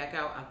I get back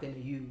out, I'm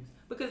gonna use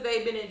because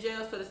they've been in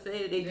jail for the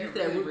state. They used to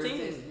that really routine.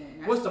 resistant.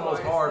 That's What's the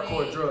most hardest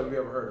hardcore thing. drug you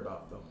ever heard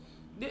about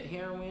though?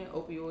 Heroin,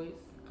 opioids.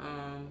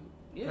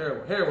 Yeah.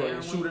 Heroin.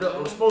 You shoot it up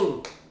on a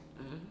spoon.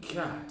 Mm-hmm.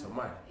 God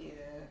almighty. Yeah.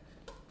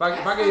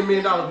 If I gave you $1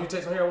 million, you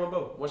take some heroin,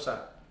 bro? What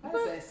shot?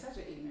 That's such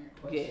an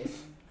ignorant question.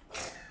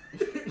 Yes.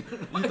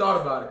 You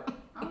thought about it.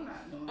 I'm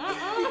not doing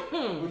that.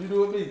 What'd you do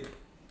with me?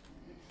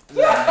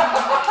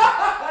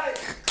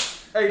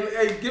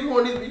 hey, give me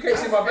one of these. You can't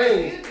see my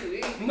veins.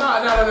 No.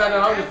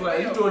 I'm just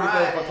playing. You doing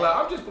anything for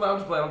clout? I'm just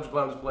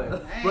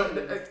playing.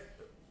 But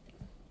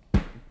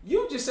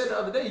you just said the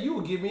other day you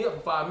would give me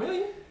up for $5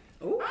 million.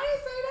 Ooh, I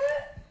didn't say that.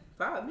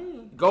 $5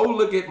 million. Go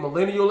look at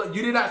millennial.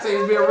 You did not say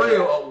it's being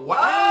real. Why?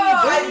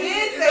 Oh, I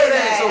did say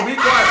that. So be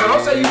quiet. So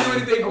don't say you do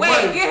anything for money.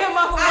 Wait, get him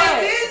off of I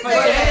what? did For say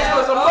jail? that.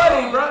 For some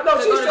money, bro. No,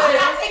 she I'm said.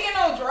 not taking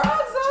no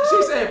drugs, though.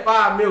 She said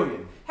 $5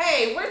 million.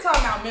 Hey, we're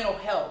talking about mental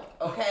health,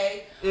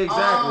 okay?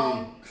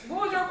 Exactly.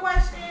 What was your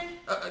question?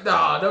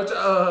 Nah, don't.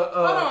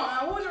 Hold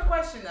on. What was your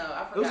question, though?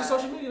 I It forgot. was a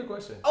social media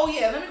question. Oh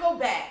yeah, let me go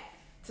back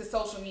to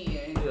social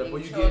media. And, Yeah, and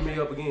well, you children. get me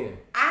up again.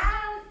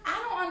 I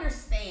don't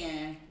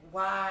understand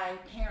why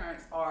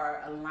parents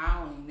are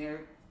allowing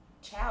their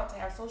child to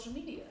have social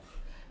media.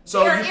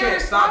 So They're you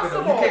can't stop it though.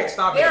 You can't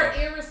stop it. They're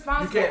though.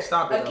 irresponsible. You can't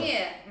stop it, though.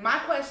 Again, my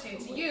question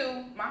to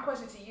you.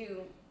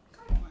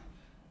 Come on.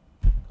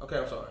 Okay,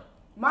 I'm sorry.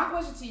 My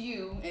question to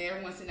you and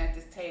everyone sitting at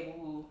this table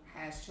who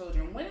has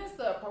children: when is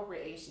the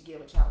appropriate age to give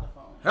a child a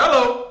phone?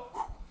 Hello.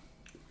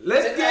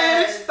 Let's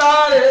get Because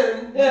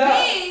started. Me,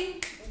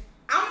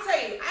 I'm gonna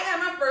tell you, I got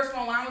my first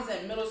phone when I was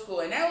in middle school,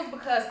 and that was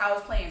because I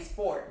was playing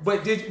sports.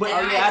 But did And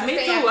I Yeah, used to me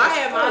stay too. after I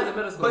had school. mine in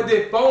middle school. but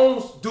did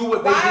phones do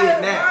what they Why-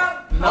 did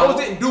now? why- Phones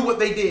didn't do what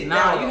they did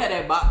now. Nah, you had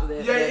that box.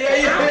 That, Yeah, that- yeah, I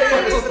yeah.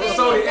 don't understand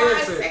Sony why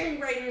Ericsson. second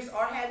graders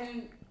are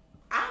having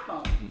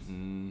iPhones.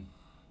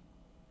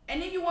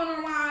 And then you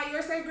wonder why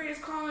your second graders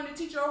calling the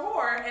teacher a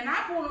whore, and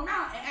I pull them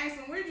out and ask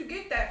them, where'd you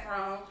get that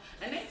from?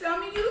 And they tell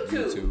me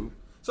YouTube.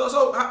 So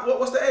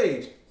what's the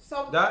age?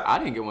 So That? I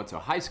didn't get one till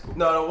high school.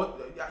 No,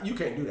 what? You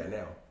can't do that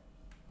now.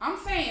 I'm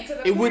saying to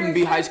the It wouldn't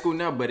be parents- high school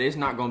now, but it's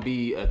not gonna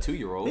be a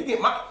 2-year-old. He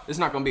get my. It's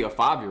not gonna be a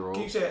 5-year-old.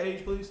 Can you say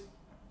age, please?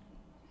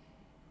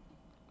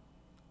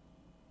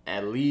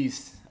 At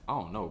least, I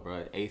don't know,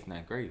 bro. 8th,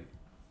 9th grade.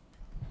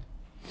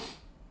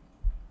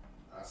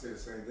 I say the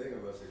same thing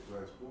unless they play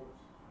sports.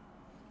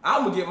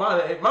 I'm gonna get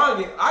mine.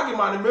 I get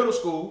mine in middle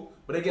school,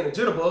 but they getting a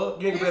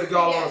jitterbug. You ain't gonna be able to go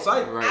all on the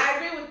site. Right. I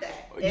agree with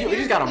that. You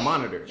just got a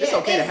monitor. It's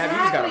okay to have. You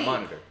just got a exactly.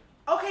 monitor.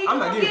 Okay, I'm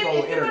not you getting phone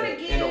with if you're gonna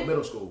internet in no give-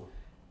 middle school.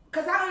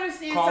 Because I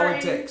understand Call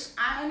and certain, text.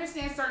 I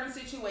understand certain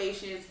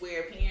situations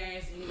where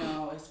parents,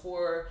 it's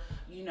for,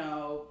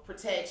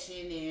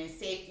 protection and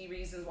safety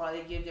reasons why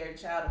they give their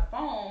child a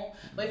phone.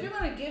 But if you're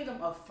going to give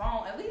them a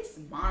phone, at least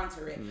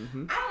monitor it.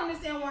 I don't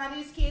understand why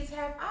these kids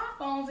have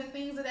iPhones and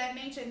things of that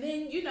nature. And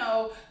then,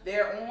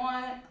 they're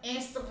on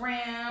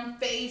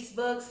Instagram,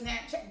 Facebook,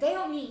 Snapchat. They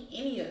don't need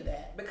any of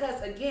that because,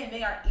 again,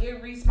 they are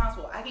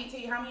irresponsible. I can't tell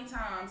you how many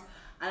times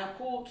I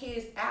pulled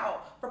kids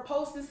out for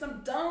posting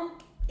some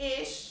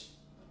dumb-ish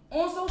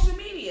on social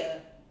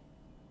media.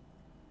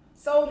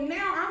 So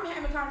now I'm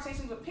having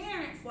conversations with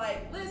parents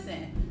like,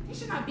 listen, they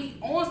should not be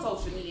on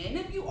social media. And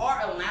if you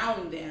are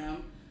allowing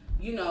them,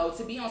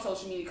 to be on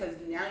social media, because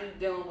now you're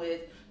dealing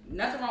with,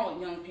 nothing wrong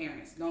with young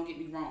parents, don't get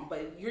me wrong,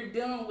 but you're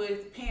dealing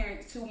with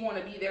parents who want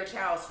to be their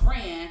child's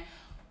friend.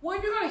 Well,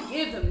 if you're going to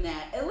give them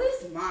that, at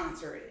least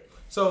monitor it.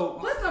 So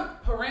Put some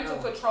parental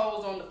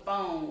controls on the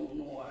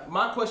phone. Or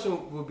my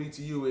question would be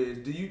to you is,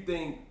 do you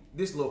think,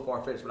 this is a little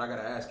far-fetched, but I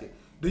gotta ask it.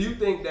 Do you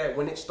think that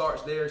when it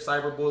starts there,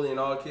 cyberbullying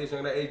all kids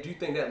under that age, do you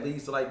think that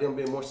leads to like them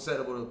being more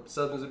susceptible to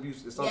substance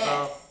abuse at some time?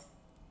 yes,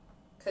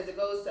 because it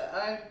goes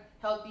to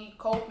unhealthy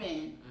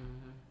coping.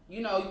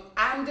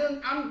 I'm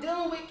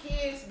dealing with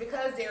kids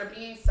because they're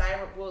being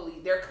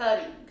cyberbullied. They're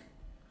cutting,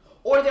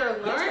 or they're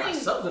That's not learning.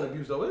 substance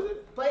abuse though, is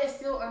it? But it's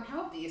still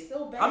unhealthy. It's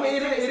still bad. I mean,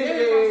 it It's is.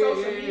 stemming from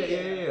social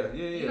media.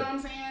 Yeah. You know what I'm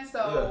saying?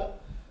 So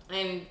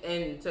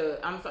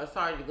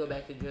sorry to go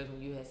back to drugs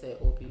when you had said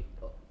opioid.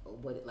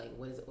 What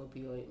is it?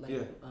 Opioid? Like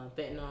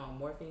fentanyl,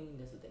 morphine.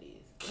 That's what that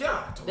is.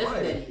 God, That's what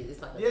that is.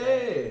 It's like a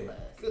yeah.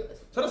 class.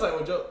 So that's like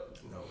when Joe.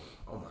 No.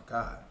 Oh my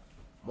God.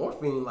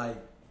 Morphine, like.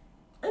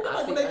 Ain't that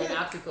like when they And get?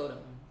 oxycodone.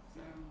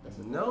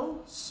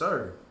 No,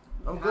 sir.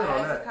 I'm good high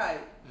on as a that. kite.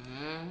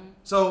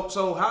 So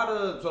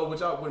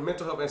with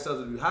mental health and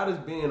substance abuse, how does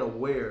being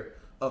aware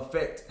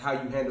affect how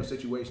you handle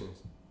situations?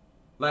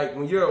 Like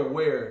when you're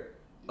aware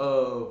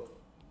of,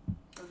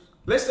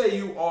 let's say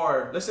you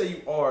are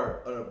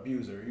an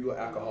abuser, you're an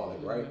alcoholic,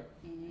 right?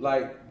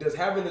 Like, does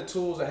having the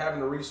tools and having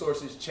the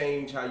resources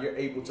change how you're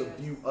able to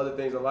view other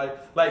things in life?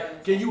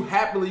 Like, can you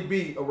happily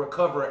be a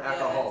recovering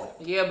alcoholic?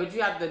 Yeah, but you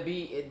have to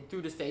be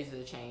through the stages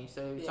of change.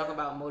 So you talk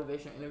about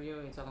motivational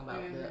interviewing, you talk about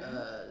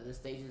the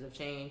stages of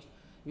change.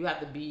 You have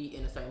to be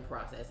in a certain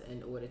process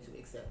in order to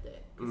accept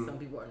that. Because some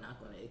people are not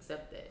going to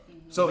accept that.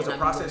 So it's a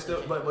process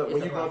still, but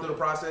when you're going through the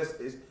process,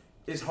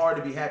 it's hard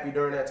to be happy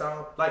during that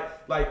time. Like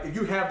if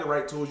you have the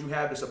right tools, you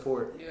have the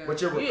support,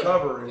 but you're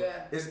recovering.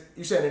 Yeah.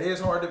 You saying it is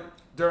hard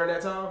during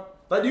that time?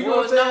 Like, do you know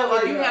what I'm saying? No,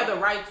 like, if you have the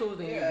right tools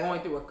and you're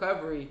going through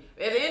recovery,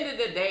 at the end of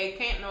the day,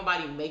 can't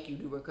nobody make you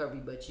do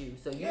recovery but you.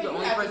 So you're the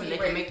only person that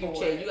can make you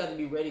change. You got to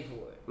be ready for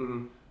it.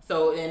 Mm-hmm.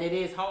 So, and it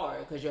is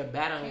hard because you're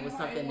battling with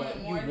something that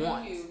you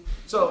want.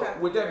 So,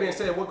 with that being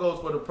said, what goes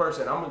for the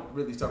person? I'm going to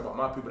really talk about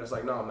my people that's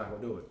like, no, I'm not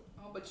going to do it.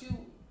 Oh, but you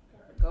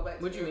go back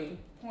to what you your mean?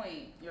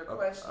 point, your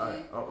question. All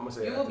right, I'm gonna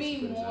say you will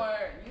be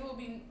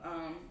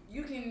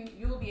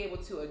able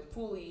to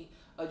fully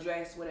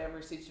address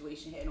whatever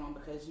situation head on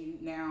because you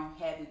now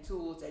have the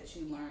tools that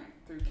you learned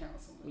through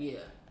counseling. Yeah.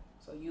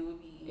 So you will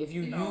be if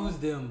you use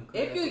them.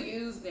 If you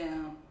use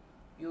them,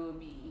 you will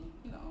be,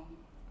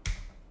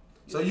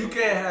 So you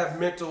can't have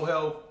mental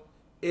health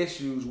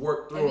issues,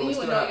 work through them, and then you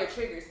will know your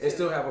triggers too. And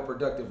still have a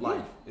productive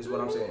life. Is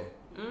what I'm saying.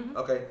 Mm-hmm.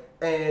 Okay.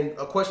 And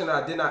a question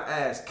that I did not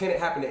ask: can it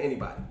happen to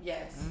anybody?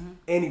 Yes. Mm-hmm.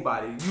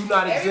 Anybody. You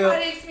not exempt.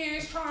 Everybody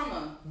experience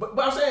trauma. But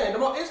I'm saying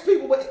it's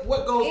people.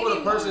 What goes for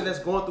the person that's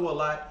going through a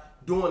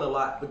lot, doing a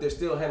lot, but they're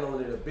still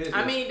handling their business?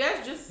 I mean,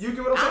 that's just you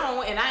get what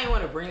I'm saying. I ain't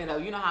want to bring it up.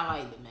 You know how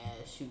like the mass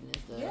shooting and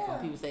stuff. Yeah.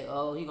 When people say,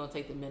 "Oh, he gonna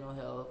take the mental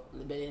health,"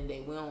 but at the end of the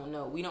day, we don't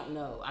know. We don't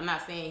know. I'm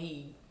not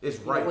saying it's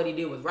right. What he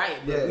did was right,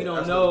 but we don't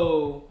absolutely.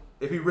 know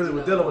if he really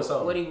was dealing with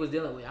something. What he was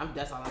dealing with.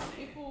 That's all I'm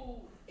saying.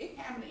 It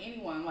can happen to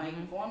anyone. Like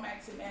going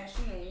back to mass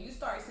shooting, when you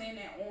start seeing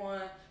that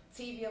on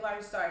TV, a lot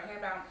you start hearing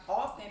about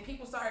often,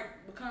 people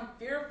start become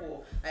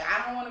fearful. Like,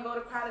 I don't want to go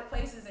to crowded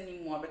places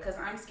anymore because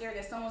I'm scared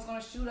that someone's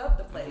going to shoot up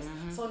the place.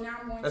 So now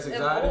I'm going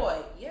to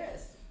avoid.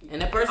 Yes.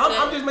 And the person we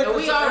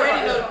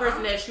already know the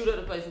person that shoot up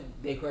the place,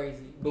 they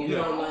crazy. But we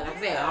don't know. Like I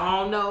said, I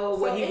don't know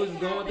what he was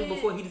going through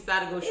before he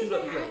decided to go shoot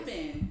up the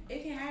place.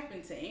 It can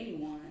happen to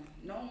anyone.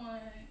 No one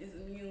is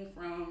immune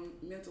from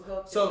mental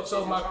health.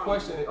 So my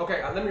question is,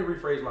 okay, let me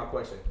rephrase my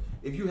question.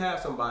 If you have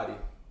somebody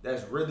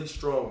that's really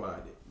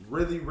strong-minded,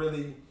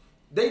 really,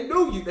 they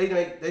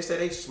say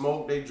they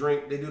smoke, they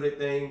drink, they do their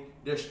thing,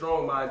 they're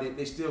strong-minded,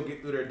 they still get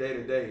through their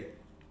day-to-day.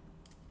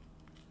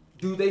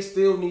 Do they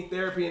still need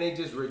therapy and they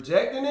just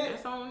rejecting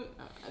it?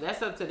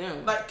 That's up to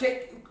them. Like,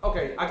 I guess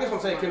what I'm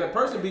saying, can a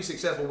person be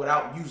successful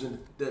without using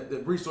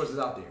the resources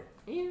out there?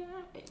 Yeah.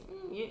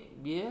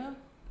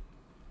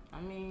 I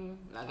mean,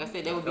 like I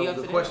said, that would be up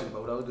to them. That was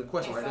a good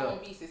question right there.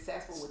 Someone be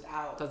successful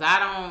without. Because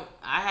I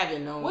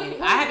haven't known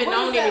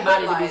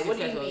anybody to be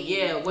successful.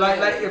 Yeah.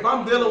 Like if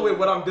I'm dealing with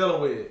what I'm dealing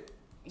with,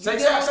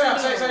 say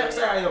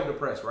I am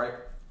depressed, right?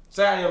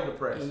 Say I am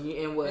depressed.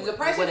 And what?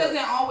 Depression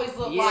doesn't always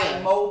look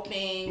like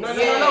moping. No. I ain't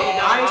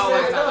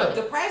saying it does.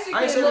 Depression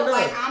can look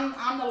like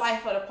I'm the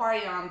life of the party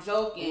and I'm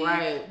joking.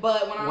 Right.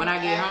 But when I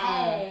get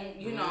home,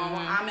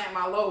 I'm at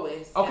my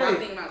lowest. Okay, and I'm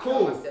thinking about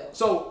cool. myself.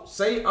 So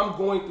say I'm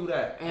going through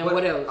that. And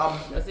what else?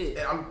 That's it.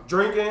 I'm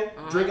drinking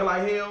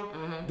like hell,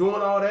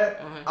 doing all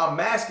that. I'm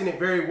masking it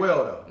very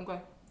well though. Okay.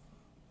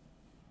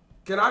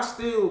 Can I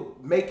still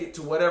make it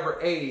to whatever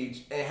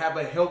age and have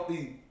a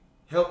healthy,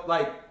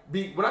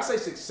 when I say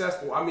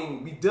successful, I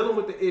mean be dealing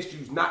with the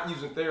issues, not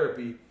using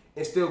therapy,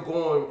 and still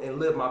going and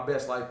live my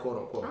best life, quote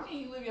unquote. How can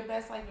you live your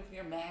best life if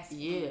you're masking?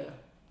 Yeah.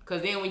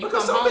 Because then when you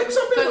because come home,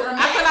 some people,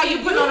 I feel like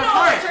you put on the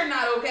front. You're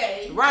not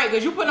okay. Right,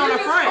 because you put on the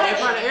front in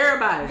front of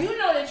everybody. You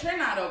know that you're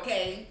not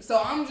okay,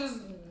 so I'm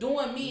just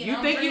doing me. You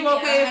think you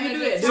okay if you do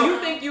that? Do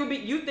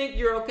you think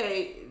you're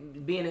okay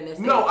being in this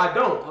state? No, I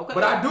don't. Okay.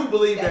 But I do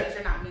believe that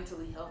you're not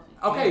mentally healthy.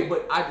 Okay,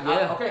 but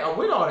I'm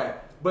with all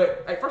that.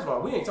 But hey, first of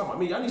all, we ain't talking about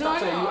me. Y'all need to stop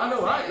saying you. I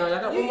know, right? Now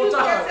y'all got one more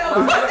time.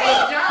 Y'all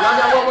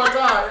got one more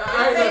time.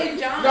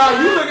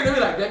 Nah, you looking at me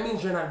like that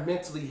means you're not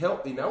mentally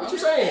healthy. Now, what you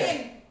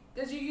saying?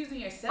 Because you're using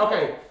yourself.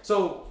 Okay,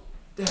 so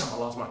damn, I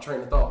lost my train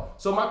of thought.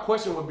 So my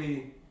question would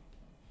be,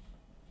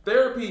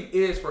 therapy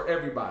is for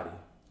everybody.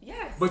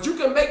 Yes. But you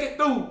can make it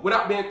through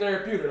without being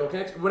therapeutic,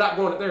 okay? Without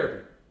going to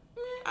therapy.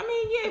 I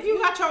mean, yeah, if you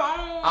got your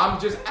own. I'm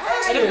just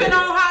asking. It depends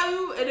on how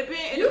you. It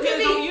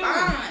depends on you.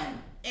 Fine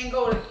and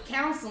go to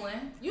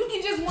counseling. You can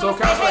just want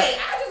to say, hey,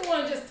 I just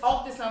want to just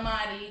talk to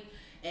somebody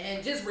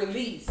and just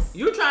release.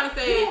 You trying to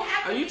say?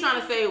 Are you trying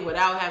to say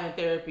without having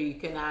therapy,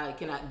 can I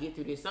get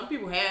through this? Some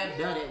people have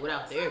done it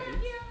without therapy.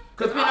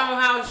 Depending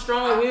on how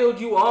strong-willed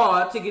you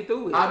are to get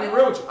through it. I'll be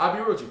real with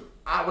you.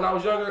 When I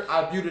was younger,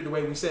 I viewed it the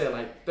way we said,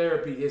 like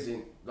therapy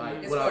isn't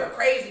like it's for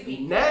crazy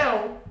people.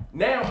 Now,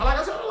 like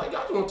I said, like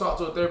y'all just want to talk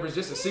to a therapist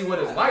just to see what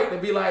it's like, to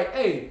be like,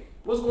 hey,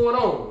 what's going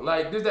on?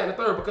 Like this, that, and the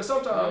third. Because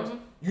sometimes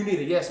you need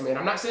a yes man.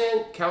 I'm not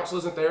saying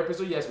counselors and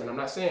therapists are yes men. I'm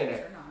not saying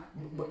that.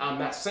 I'm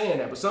not saying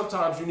that. But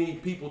sometimes you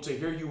need people to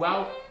hear you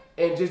out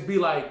and just be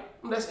like,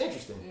 that's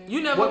interesting.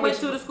 You never went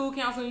to the school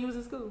counselor you was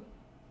in school?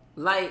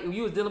 Like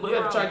you was dealing with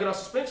to try to get off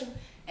suspension?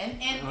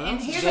 And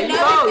here's There you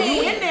another go. thing.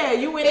 You in there.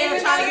 You in there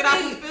Here's trying to get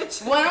out another this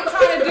thing. bitch. What I'm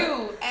trying to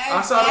do as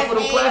I signed up for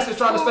them as a classes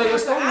trying to stay in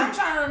school. I'm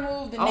trying to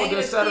remove the I was there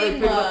negative Saturday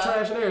picking up trash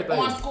and stigma everything.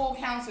 on school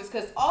counselors,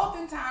 because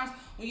oftentimes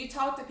when you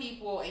talk to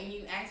people and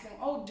you ask them,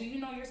 "Oh, do you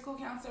know your school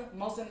counselor?"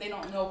 Most of them, they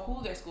don't know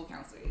who their school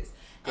counselor is.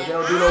 Because they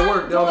don't do no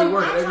work. They don't be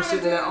working. They be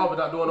sitting in that office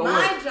not doing no work.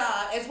 My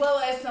job, as well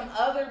as some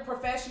other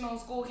professional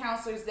school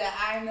counselors that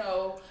I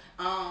know,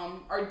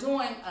 are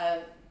doing a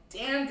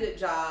damn good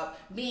job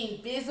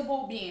being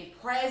visible, being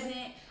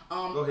present,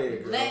 Go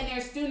ahead, girl. letting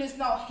their students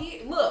know,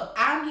 here, look,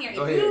 I'm here.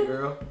 Go ahead,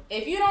 girl.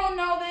 If you don't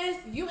know this,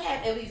 you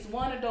have at least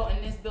one adult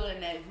in this building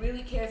that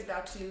really cares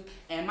about you,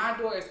 and my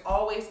door is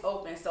always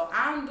open. So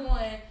I'm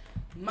doing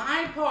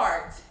my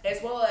part,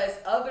 as well as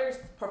other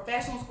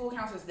professional school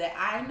counselors that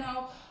I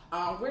know.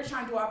 We're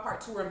trying to do our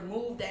part to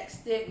remove that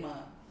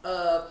stigma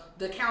of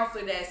the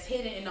counselor that's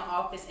hidden in the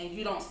office and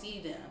you don't see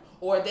them,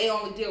 or they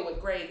only deal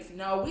with grades.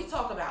 No, we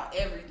talk about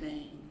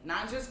everything,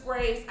 not just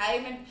grades. I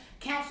even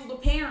counsel the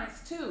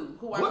parents too.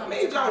 What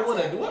made y'all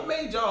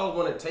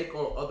want to take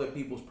on other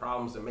people's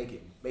problems and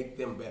make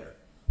them better?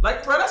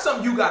 Like, bro, that's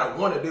something you gotta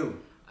want to do.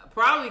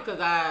 Probably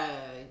because I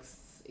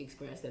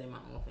experienced that in my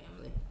own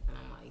family, and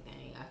I'm like,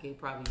 dang, I could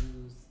probably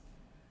use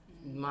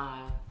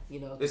my,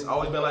 It's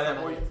always been like that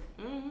for you?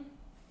 Mm-hmm.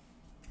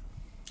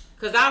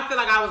 Because I feel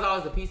like I was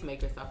always a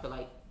peacemaker, so I feel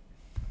like.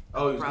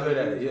 Oh, you was good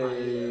at it.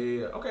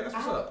 Yeah. Okay, that's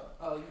what's up.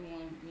 Oh, you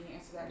want me to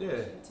answer that Yeah.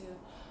 question too?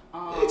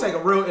 It take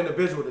a real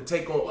individual to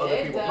take on other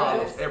it people's does.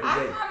 problems every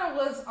day. I kind of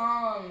was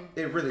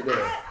It really does.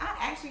 I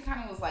actually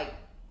kind of was like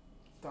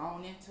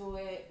thrown into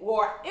it,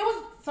 or it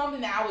was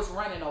something that I was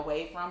running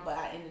away from, but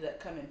I ended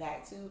up coming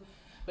back to,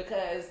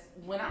 because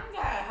when I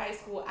got out of high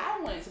school, I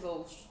wanted to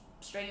go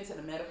straight into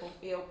the medical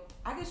field.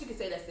 I guess you could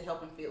say that's the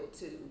helping field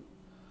too,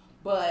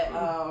 but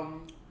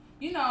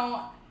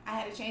I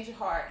had a change of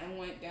heart and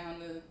went down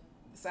the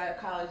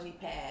psychology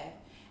path.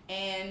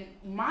 And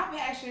my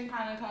passion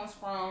kind of comes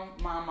from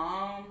my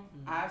mom.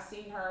 I've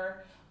seen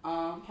her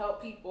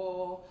help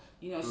people.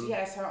 She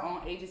has her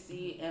own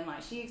agency, and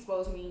like she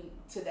exposed me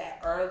to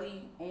that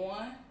early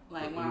on,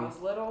 like when I was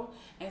little.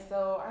 And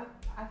so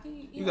I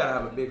think you gotta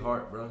have a big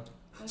heart, bro.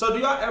 So do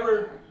y'all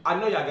ever? I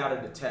know y'all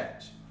gotta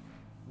detach.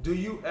 Do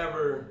you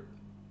ever?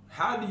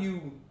 How do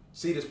you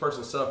see this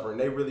person suffering?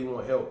 They really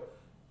want help.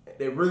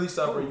 They really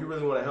suffering. You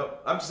really want to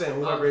help. I'm just saying,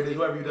 whoever it is,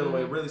 whoever you're dealing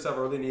with, really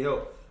suffer, really need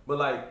help. But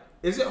like,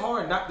 is it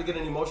hard not to get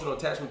an emotional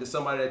attachment to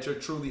somebody that you're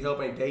truly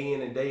helping day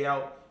in and day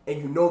out, and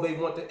you know they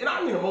want to? And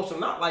I mean emotional,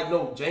 not like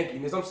no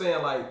jankiness. I'm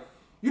saying like,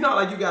 you're not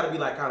like you got to be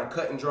like kind of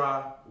cut and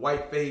dry,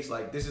 white face,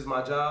 like this is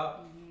my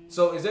job.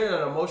 So is there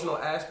an emotional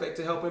aspect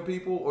to helping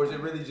people, or is it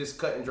really just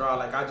cut and dry?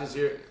 Like I just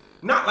hear,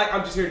 not like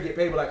I'm just here to get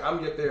paid, but like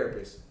I'm your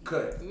therapist.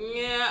 Cut.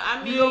 Yeah,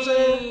 I mean, you know what I'm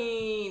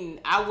saying?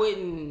 I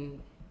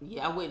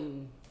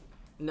wouldn't.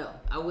 No,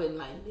 I wouldn't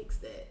like mix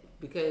that,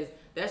 because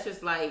that's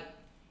just like,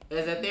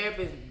 as a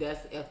therapist,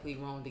 that's ethically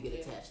wrong to get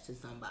attached to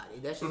somebody.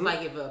 That's just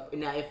like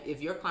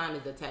if your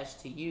client is attached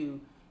to you,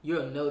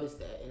 you'll notice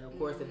that, and of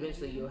course,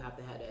 eventually you'll have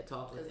to have that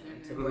talk with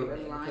them to break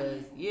that,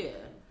 because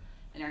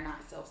and they're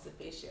not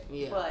self-sufficient.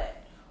 Yeah.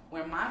 But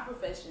where my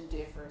profession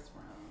differs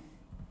from,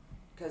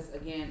 because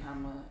again,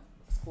 I'm a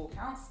school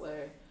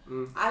counselor,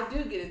 I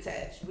do get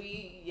attached.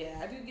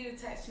 I do get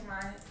attached to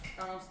my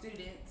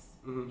students.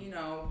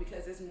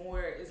 Because it's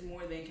more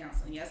than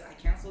counseling. Yes, I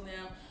counsel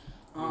them.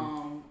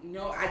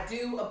 I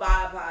do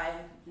abide by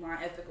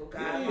my ethical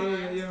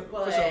guidelines. Yeah.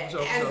 But for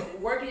sure.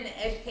 Working in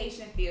the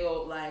education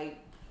field, like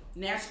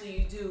naturally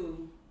you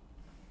do,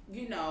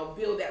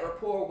 build that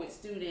rapport with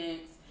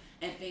students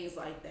and things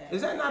like that.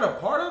 Is that not a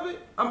part of it?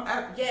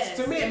 Yes.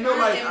 To me, it feels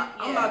like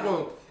I'm not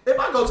going. If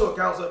I go to a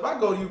counselor, if I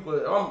go to you,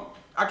 but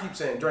I keep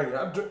saying drinking.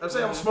 I'm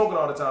saying I'm smoking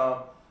all the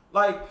time.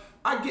 Like,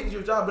 I get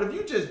your job, but if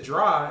you just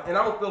dry and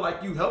I don't feel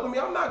like you helping me,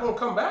 I'm not gonna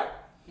come back.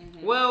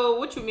 Well,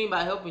 what you mean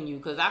by helping you?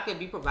 Because I could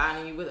be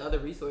providing you with other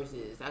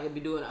resources. I could be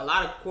doing a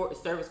lot of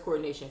service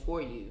coordination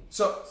for you.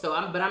 But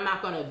I'm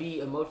not gonna be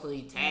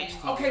emotionally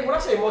attached to Okay, you. when I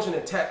say emotionally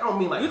attached, I don't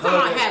mean like you talking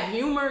about have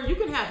humor. You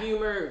can have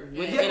humor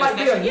with be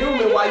a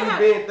human while you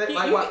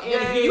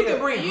being you can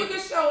bring you can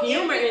show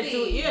humor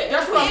empathy. into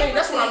That's what I mean.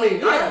 That's what I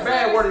mean. I ain't a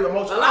bad word of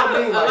emotion. I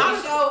don't mean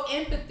like show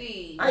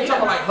empathy. I ain't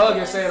talking like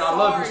hugging, saying I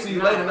love you, see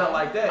you later, nothing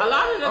like that. A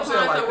lot of the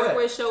clients I work that.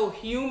 with show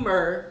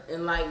humor,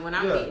 and like when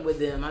I'm meeting with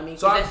them, I mean,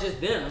 so that's just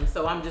them.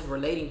 So I'm just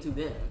relating to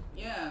them.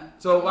 Yeah.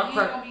 So you ain't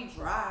gonna be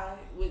dry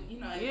with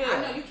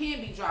I know you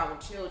can't be dry with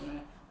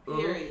children.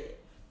 Period.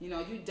 You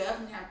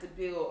definitely have to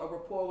build a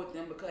rapport with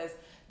them, because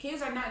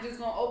kids are not just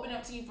gonna open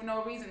up to you for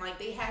no reason. Like,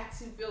 they have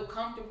to feel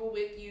comfortable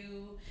with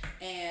you,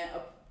 and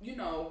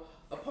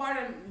a part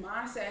of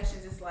my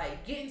sessions is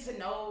like getting to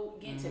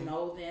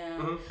know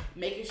them,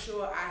 making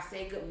sure I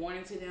say good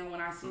morning to them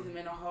when I see them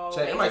in the hall.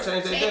 It might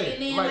change their day.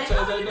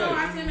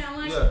 I see them at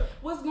lunch. Yeah.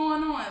 What's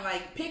going on?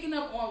 Like, picking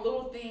up on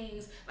little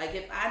things. Like,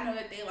 if I know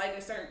that they like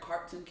a certain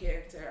cartoon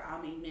character,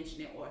 I may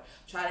mention it or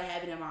try to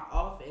have it in my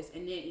office.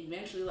 And then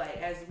eventually, like,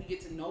 as we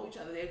get to know each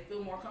other, they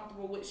feel more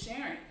comfortable with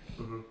sharing.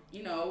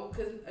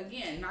 Because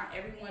again, not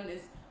everyone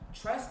is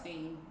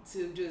trusting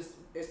to just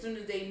as soon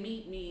as they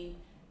meet me,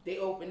 they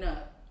open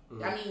up.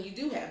 Mm-hmm. I mean, you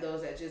do have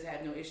those that just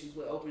have no issues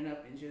with opening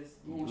up and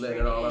just going Letting straight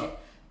it all in. out.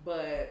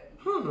 But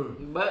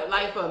But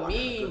like for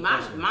me,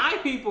 my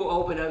people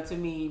open up to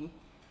me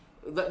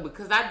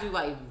because I do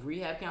like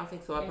rehab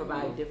counseling, so I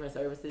provide different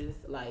services.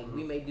 Like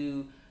we may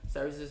do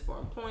services for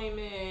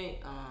employment,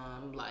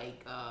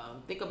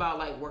 think about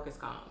like workers'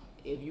 comp.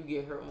 If you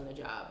get hurt on the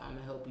job, I'm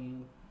gonna help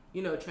you,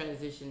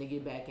 transition to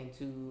get back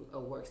into a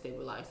work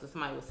stable life. So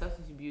somebody with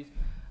substance abuse,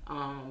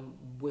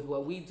 with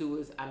what we do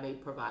is I may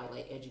provide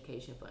like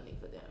education funding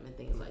for them and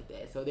things like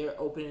that. So they're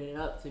opening it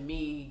up to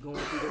me, going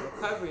through the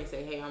recovery and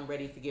say, hey, I'm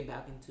ready to get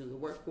back into the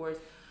workforce.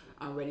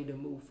 I'm ready to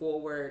move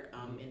forward.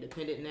 I'm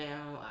independent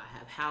now. I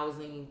have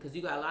housing. Because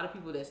you got a lot of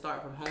people that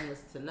start from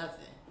homeless to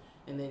nothing.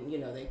 And then,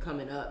 they're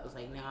coming up. It's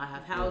like, now I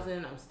have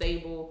housing. I'm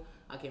stable.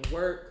 I can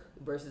work.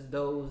 Versus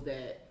those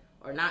that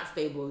are not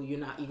stable, you're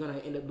going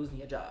to end up losing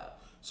your job.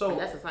 So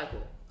that's a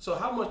cycle. So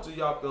how much do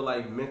y'all feel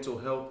like mental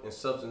health and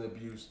substance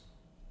abuse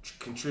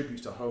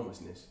contributes to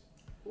homelessness?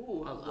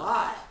 Ooh, a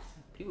lot.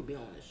 People be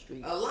on the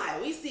street. A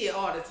lot. We see it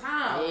all the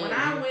time. Yeah. When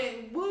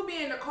I we'll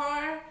be in the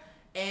car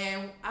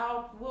and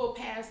we'll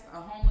pass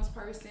a homeless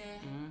person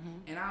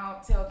and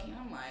I'll tell Ken,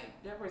 I'm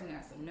like, that person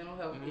got some mental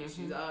health issues.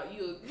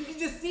 You can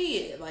just see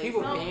it. Like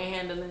people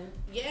panhandling.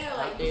 Yeah,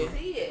 like you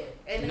see it.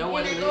 And no then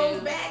one it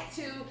goes back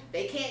to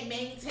they can't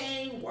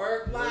maintain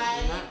work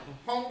life,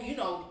 home,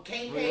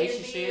 can't pay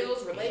the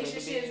bills,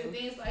 relationships and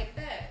things like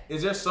that.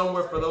 Is there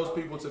somewhere for those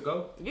people to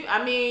go?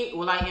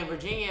 Like in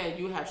Virginia,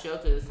 you have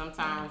shelters.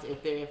 Sometimes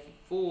if they're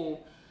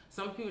full,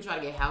 some people try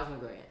to get housing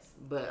grants.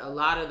 But a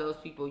lot of those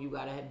people, you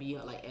gotta be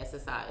on like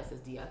SSI,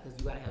 SSDI, because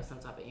you gotta have some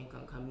type of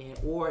income coming in,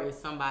 or if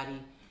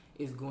somebody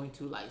is going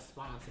to like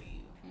sponsor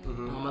you.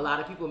 A lot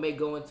of people may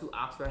go into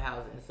Oxford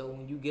housing. So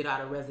when you get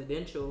out of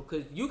residential,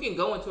 because you can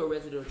go into a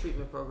residential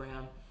treatment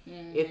program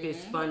if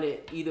it's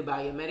funded either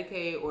by your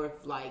Medicaid or if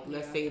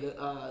let's say the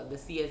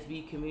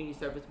CSB Community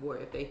Service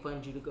Board, if they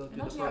fund you to go through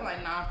Don't the you have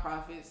program. like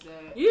nonprofits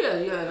that?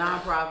 Yeah,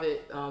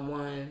 nonprofit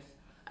ones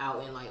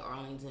out in like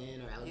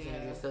Arlington or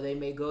Alexandria. So they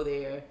may go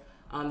there.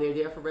 They're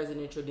there for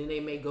residential. Then they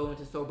may go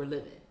into sober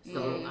living.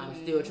 So I'm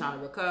still trying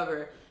to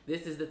recover.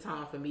 This is the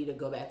time for me to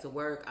go back to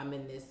work. I'm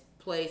in this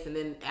place, and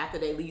then after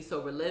they leave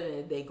sober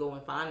living, they go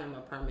and find them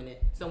a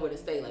somewhere to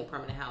stay, like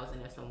permanent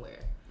housing or somewhere,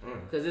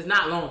 because it's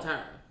not long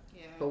term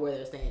for where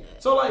they're staying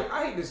at. So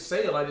I hate to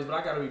say it like this, but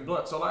I gotta be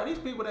blunt. So these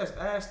people that's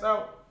asked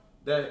out,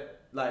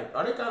 that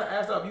are they kind of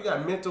asked out? If you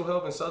got mental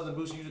health and substance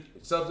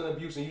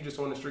abuse, and you just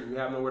on the street and you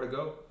have nowhere to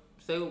go.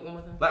 Say it one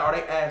more time. Are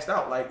they asked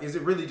out? Is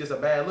it really just a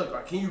bad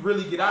look? Can you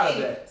really get out of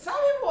that? Some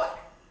people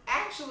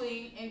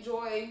actually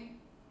enjoy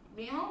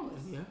being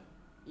homeless. Yeah.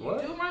 You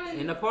do run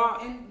in the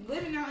park and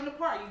living out in the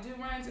park. You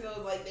do run into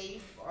those they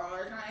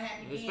are kind of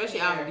happy being especially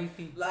there. out in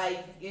DC.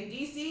 Like in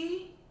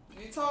DC,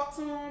 you talk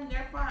to them,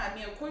 they're fine. I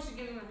mean, of course, you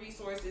give them the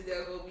resources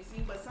they'll go be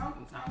seen, but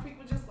sometimes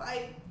people just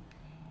like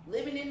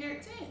living in their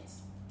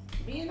tents,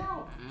 being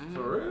out.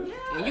 For real?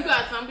 Yeah. And you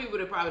got some people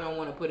that probably don't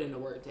want to put in the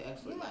work to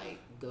actually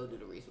go do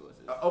the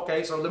resources.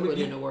 Okay, so let me put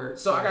in the work.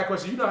 So I got a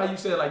question. You know how you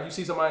said you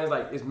see somebody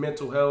it's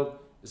mental health,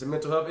 it's a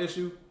mental health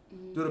issue.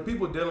 Do the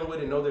people dealing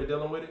with it know they're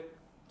dealing with it?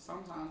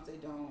 Sometimes they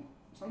don't.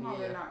 Sometimes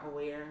they're not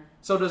aware.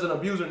 So does an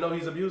abuser know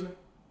he's abusing?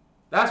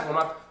 That's what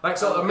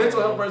a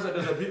mental health person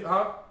does abuse,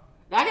 huh?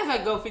 I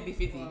guess go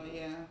 50-50. Oh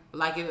yeah.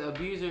 Like an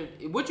abuser.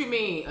 What you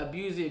mean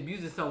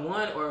abusing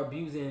someone or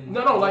abusing?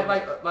 No, like.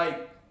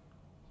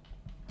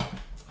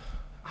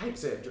 I hate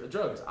to say it,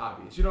 drug is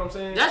obvious. You know what I'm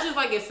saying? That's just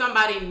like if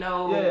somebody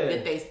know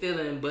that they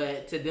stealing,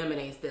 but to them it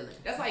ain't stealing.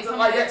 That's like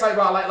that type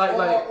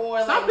of or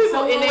some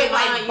people in their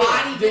like mind,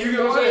 body you get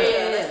what I'm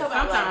saying? Yeah,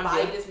 sometimes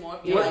body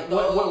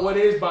dysmorphia. What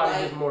is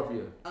body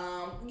dysmorphia?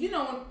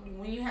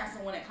 When you have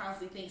someone that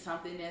constantly thinks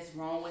something that's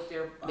wrong with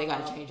their they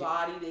gotta change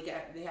body,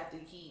 they have to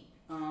keep.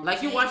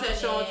 Like you watch that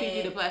show on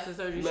TV, the plastic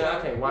surgery show. Man,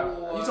 I can't watch.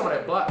 You talking about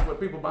that block where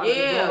people body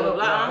blowing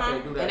up? I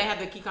can't do that. And they have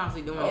to keep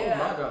constantly doing it. it. Oh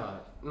my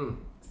God.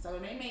 So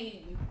they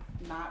may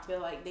not feel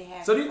like they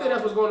have. So do you think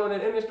that's what's going on in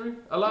the industry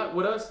a lot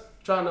with us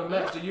trying to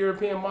match the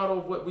European model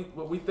of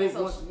what we think?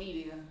 Social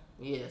media.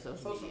 Yeah,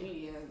 social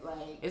media.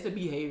 It's a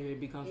behavior.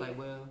 It becomes I'm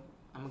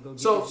gonna go. Get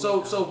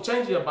so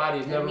changing your body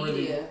is never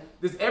really.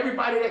 Does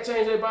everybody that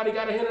change their body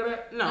got a hint of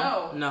that?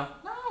 No.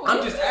 I'm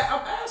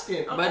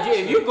asking. But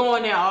if you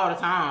going there all the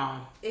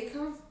time, it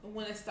comes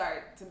when it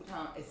starts to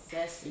become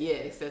excessive. Yeah,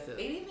 excessive.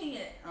 Anything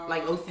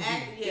like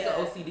OCD. Yeah,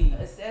 OCD.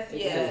 Excessive.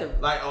 Yeah.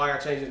 I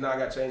gotta change this now. I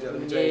gotta change that.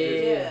 Let me change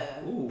this.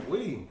 Yeah. Ooh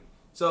wee.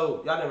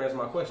 So y'all never answered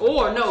my question.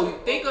 Or no,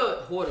 think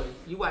of Hoarders.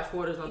 You watch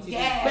Hoarders on TV.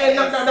 Yes. Man,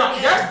 no.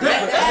 That's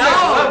different. That's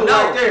next level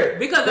right there.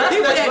 Because the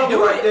people that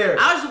do it,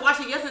 I was just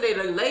watching yesterday.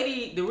 The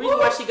lady, the reason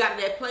why she got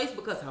to that place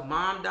because her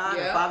mom died,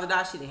 her father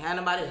died. She didn't have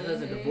nobody. Her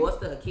husband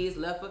divorced her. Her kids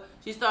left her.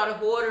 She started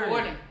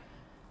hoarding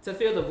to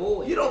fill the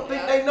void. You don't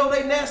think they know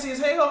they nasty as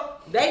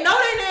hell? They know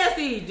they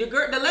nasty.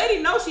 The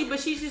lady knows but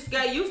she just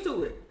got used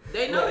to it.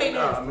 They know they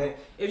nasty. Man.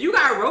 If you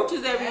got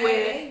roaches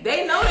everywhere,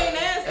 they know they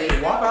nasty.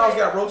 Hey, Waffle House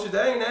got roaches.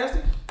 They ain't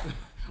nasty.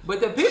 But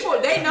the people,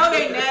 they know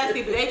they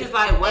nasty, but they just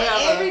like, whatever.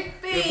 Everything.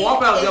 If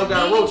Waffle House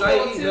got roach, I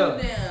ain't eating meaningful them.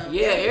 to them.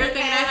 Yeah, everything in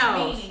the has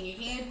house. meaning. You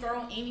can't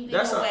throw anything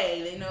That's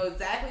away. They know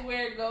exactly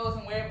where it goes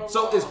and where it belongs.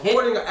 So is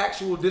hoarding an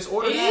actual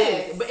disorder? It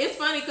Yes. is, but it's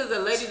funny because the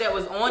lady that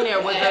was on there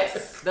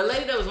was the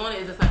lady that was on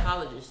it is a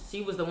psychologist.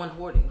 She was the one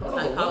hoarding. The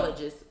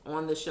psychologist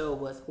on the show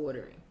was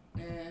hoarding.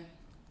 Yeah,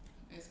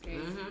 it's crazy.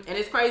 And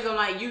it's crazy on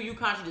like you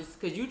conscious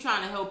because you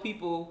trying to help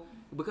people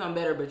become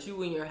better, but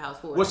you in your house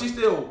hoarding. Was she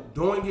still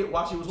doing it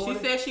while she was She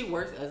hoarding? said she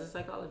works as a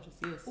psychologist.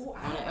 Yes, Ooh,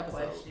 I on have an a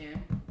episode.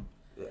 question.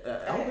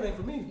 I hope it ain't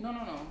for me.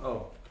 No.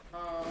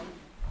 Oh.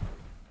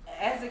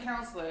 As a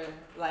counselor,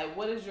 like,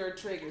 what is your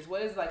triggers?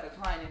 What is like a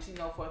client that you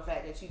know for a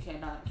fact that you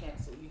cannot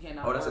cancel? You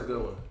cannot. Oh, that's a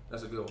good one.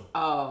 That's a good one.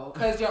 Oh,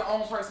 Because your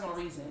own personal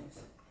reasons.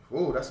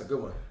 Ooh, that's a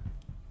good one.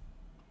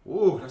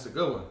 Ooh, that's a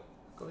good one.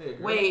 Go ahead,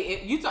 girl. wait,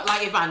 if you talk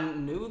like if I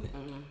knew.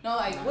 No,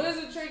 like, what is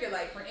a trigger?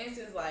 Like, for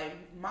instance, like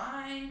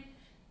mine,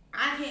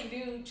 I can't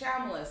do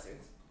child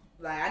molesters.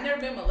 Like, I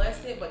never been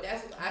molested, but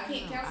I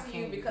can't counsel you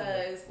can't do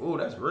because Ooh,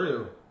 that's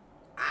real.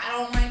 I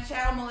don't like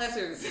child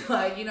molesters.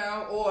 Like, you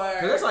know, or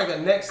 'Cause that's like a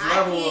next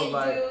level I of can't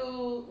like.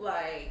 do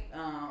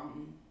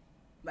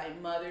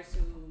like mothers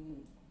who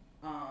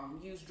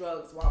use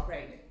drugs while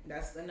pregnant.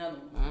 That's another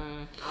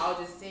one. I'll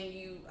just send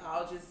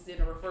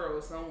a referral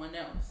to someone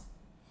else.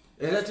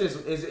 Is that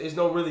just is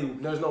no really?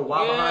 There's no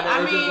why Yeah, behind that.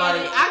 I It's mean, just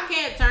like I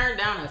can't turn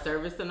down a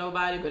service to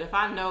nobody, but if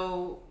I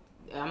know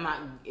I'm not,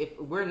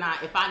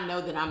 if I know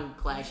that I'm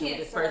clashing with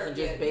can't this person serve,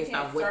 just yeah, based you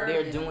off can't what serve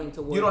they're them. doing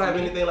towards you don't have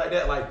me. anything like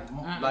that,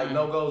 like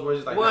no goals where it's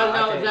just like. Well, nah, I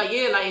no, can't. like,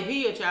 yeah, like if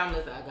he a child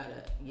molester, I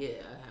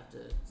have to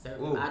serve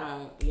him. Ooh. I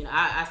don't,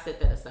 I set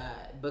that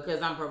aside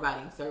because I'm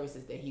providing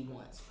services that he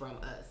wants from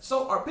us.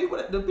 So are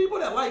the people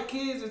that like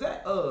kids? Is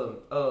that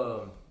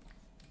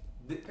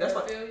that's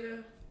like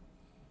Pedophilia?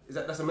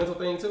 that's a mental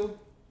thing too?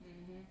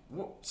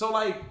 So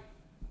like,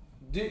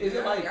 is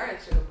it like I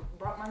should have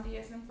brought my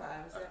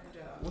DSM-5. It's at my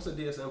job. what's a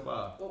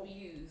DSM-5? What we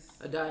use.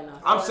 A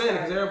diagnostic. I'm saying it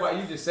because everybody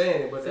you just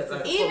saying it, but that's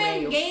like, Even Even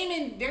manual.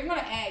 gaming, they're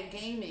gonna add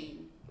gaming.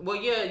 Well,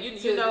 yeah, you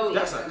To know,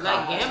 That's a like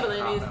cop-out. gambling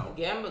That's a is cop-out.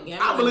 gambling.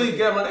 I believe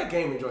gambling. That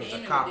gaming joint is a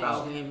Gaming cop addiction.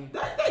 out. Gaming.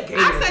 That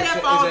gaming I say that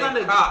addiction falls is a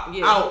under- cop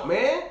yeah. out,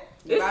 man.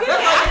 It's That's yeah,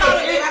 like I know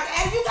if- it.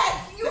 And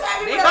you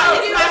got me They real probably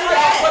like do that.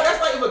 that. But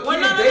that's like if a kid Well,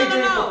 no.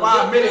 daydreaming for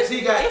 5 minutes,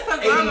 he got It's a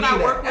ADD. girl that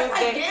I work now. with.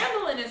 That's like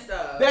gambling and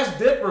stuff. That's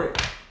different.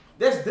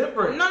 That's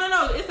different. No.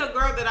 It's a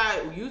girl that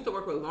I used to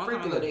work with a long time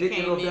Freaking ago that addicted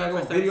came to in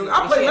daggone for video- services. I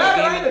And play she had Madden,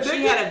 a I ain't gaming- She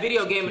addicted. had a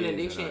video gaming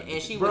addiction,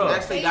 and she was Bruh.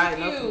 actually Thank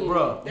diagnosed you. with it.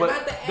 Bruh, They're but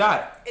about to God.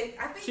 I think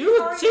She it's was,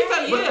 already she was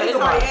added. like, But yeah, think it's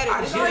about already it. added. I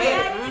It's just already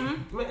said- added.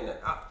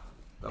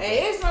 Man, Hey,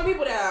 there's some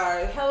people that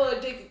are hella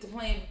addicted to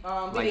playing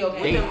video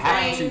Like, games. they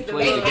have to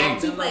play the They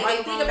have game. to play.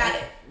 Like, think about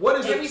it. What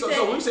is Every it? So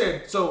second. we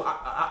said. So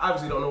I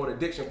obviously don't know what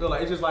addiction feel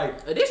like. It's just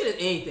like Addiction is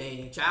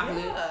anything. Chocolate,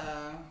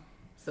 Yeah.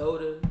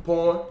 soda.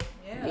 porn.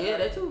 Yeah,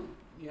 that too.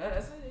 Yeah,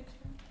 that's an addiction.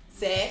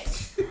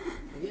 Sex.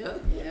 Yeah.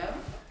 Yeah.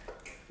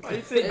 Why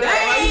you sit Hey,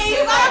 back? you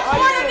got a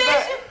porn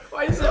addiction?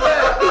 Why you sit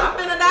back? I'm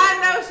finna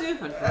diagnose you.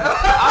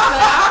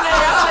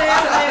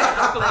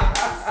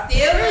 I'm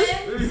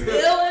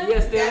Stealing. Yeah,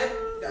 stealing.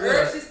 Got the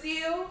urge to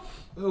steal.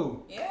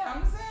 Who? Yeah,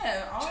 I'm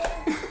saying. All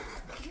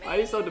Why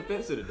you so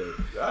defensive today?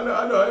 I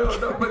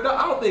know. But no,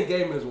 I don't think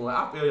gaming is one.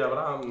 I feel y'all, but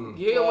I'm.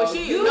 Yeah, Well, when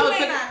she you no, may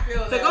to, not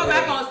feel to that go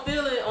back way. on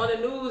stealing on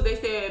the news, they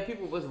said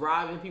people was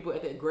robbing people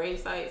at the grave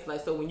sites.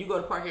 Like, so when you go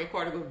to park your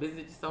car to go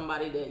visit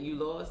somebody that you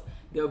lost,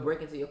 they'll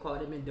break into your car.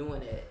 They've been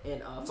doing that in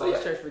So, Falls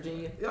yeah. Church,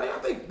 Virginia. Y'all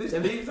think these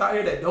niggas out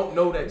here that don't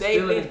know that They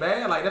stealing think- is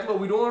bad? Like that's what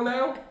we doing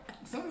now?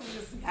 some people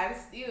just gotta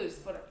steal just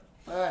for the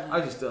fun. I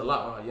just steal a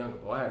lot when I was younger,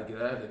 boy. I had to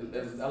get.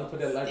 I put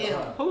that life Steal.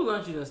 behind. Who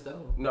lunch you done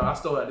stole? No, I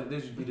stole at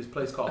this. Used to be this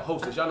place called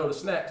Hostess. Y'all know the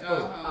snacks,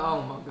 bro.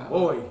 Oh my god.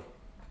 Boy,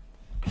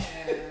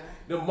 Yeah.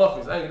 them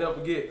muffins. I ain't never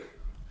forget.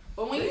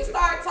 But when you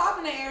start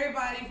talking to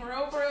everybody, for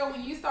real,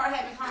 when you start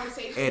having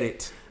conversations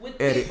Edit. with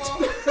Edit. people,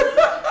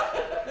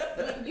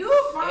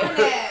 you'll find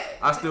that.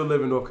 I still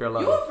live in North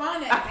Carolina. You'll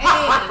find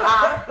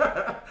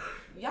that.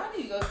 Hey, y'all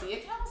need to go see a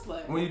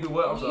counselor. When you do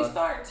what? I'm When you sorry.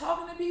 start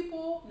talking to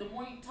people, the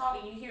more you talk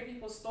and you hear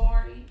people's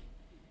story,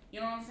 you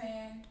know what I'm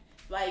saying?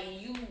 Like,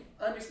 you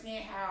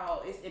understand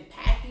how it's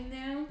impacting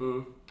them.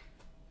 Mhm.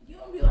 You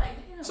gonna be like,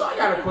 damn. So I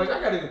got a question.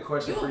 I got a good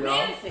question You'll for y'all.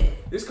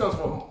 benefit. This comes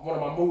from one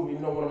of my movie. You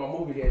know, one of my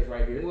movie heads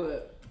right here.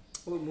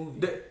 What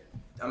movie?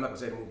 I'm not gonna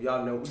say the movie.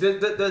 Y'all know. Say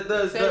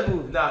the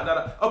movie.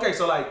 Nah. Okay,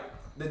 so like,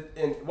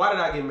 and why did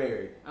I get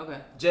married? Okay.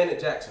 Janet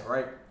Jackson,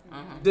 right?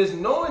 Does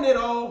knowing it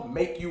all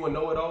make you a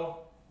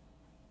know-it-all?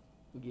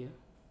 Yeah.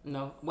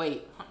 No.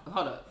 Wait.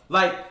 Hold up.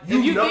 Like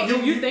If you know,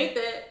 think, you think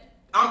that.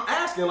 I'm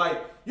asking,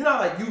 like, you know,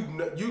 like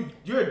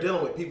you're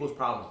dealing with people's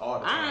problems all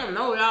the I time. don't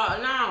know,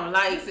 y'all. No, He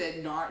like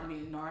said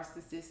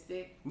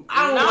narcissistic.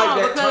 I don't No,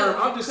 like that because-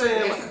 term. I'm just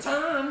saying. It's a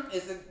term.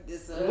 It's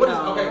a. What is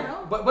No. okay?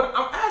 But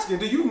I'm asking,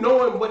 do you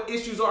knowing what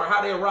issues are,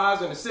 how they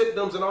arise, and the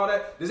symptoms and all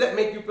that? Does that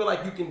make you feel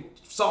like you can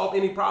solve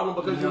any problem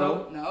because you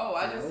know? No,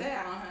 I just said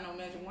I don't have no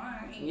magic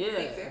wand. He Yeah.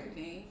 fix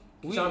everything.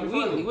 we trying to be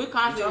funny. we're You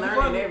constantly trying to be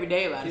learning funny. every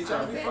day about You it.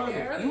 trying to be funny.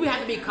 You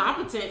have to be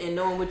competent in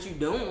knowing what you're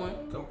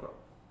doing. Come across.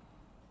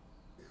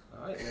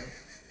 All right,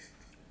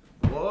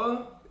 man.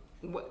 Boy,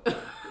 What?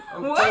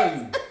 I'm What? telling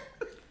you.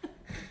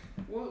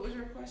 What was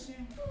your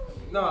question?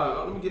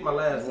 Nah, let me get my You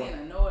last saying one.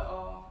 a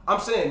know-it-all? I'm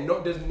saying,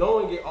 no, does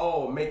knowing it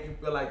all make you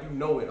feel like you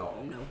know it all?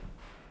 No.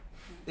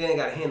 They ain't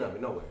got a hint of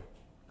it nowhere.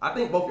 I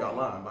think both y'all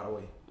lying, by the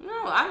way.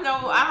 No, I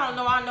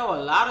know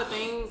a lot of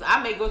things.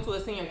 I may go to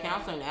a senior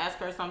counselor and ask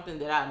her something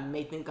that I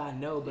may think I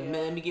know, but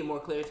let me get more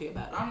clarity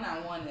about it. I'm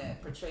not one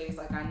that portrays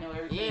like I know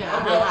everything. Yeah,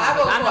 I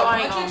go I to know a I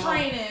ain't bunch of gonna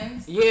know.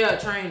 trainings. Yeah,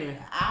 training.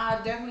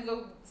 I definitely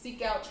go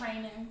seek out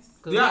trainings.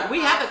 Cause Yeah. we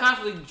have to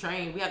constantly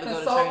train. We have to go to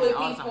Consult training with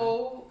all the time.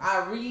 people.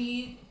 I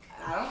read.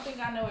 I don't think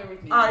I know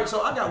everything. All right,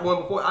 so I got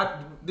one before. I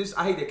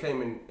hate that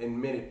came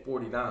in minute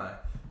 49.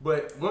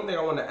 But one thing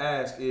I want to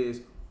ask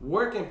is,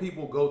 where can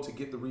people go to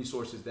get the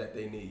resources that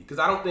they need? Because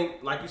I don't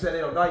think, like you said, they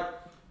don't like.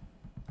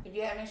 If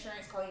you have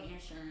insurance, call your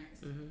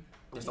insurance. Mm-hmm.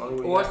 That's the only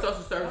way. Or you got.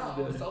 social services. No,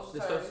 building. social The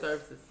social service.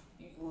 services.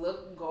 You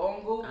go on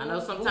Google. I know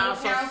sometimes Google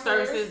social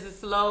counselors. services is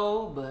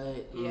slow,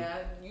 but Yeah,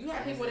 you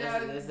have people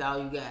that that's all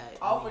you got.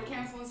 offer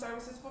counseling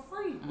services for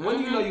free. When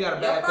do you know you got a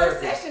Your bad first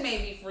therapist? session may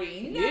be free.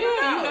 You Yeah, never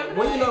you know. never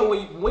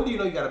When do you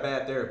know you got a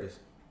bad therapist?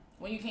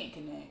 When you can't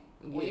connect.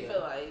 When you Yeah.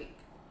 feel like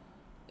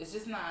it's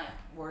just not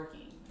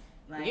working.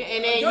 Like, Yeah,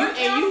 and then your you- and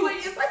you- counseling,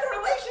 it's like a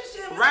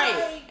relationship. It's Right,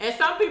 like- and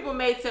some people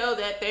may tell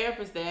that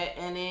therapist that,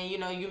 and then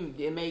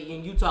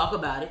you talk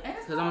about it And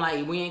it's because I'm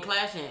like, we ain't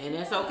clashing, and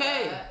it's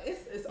okay.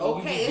 It's And you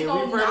okay. just It's get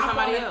no referred to knock on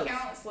somebody the else.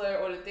 counselor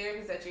or the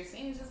therapist that you're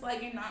seeing. It's just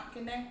like you're not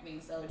connecting.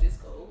 So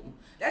just go.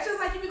 That's just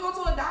like if you go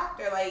to a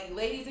doctor. Like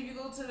ladies, if you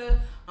go to the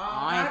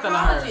I ain't feeling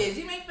her. gynecologist,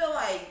 you may feel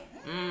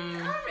like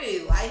Mm. I don't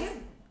really like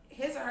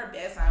his or her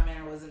bedside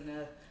manner wasn't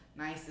the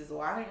nicest,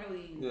 or I didn't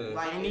really Yeah.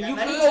 like And it. you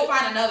Let me could- go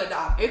find another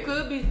doctor. It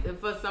could be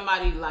for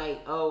somebody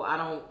like, oh, I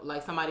don't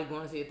like somebody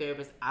going to see a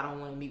therapist. I don't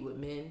want to meet with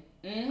men.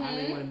 I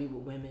only want to meet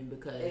with women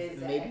because maybe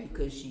Exactly.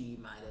 because she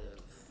might have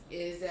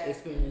Exactly.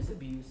 experienced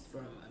abuse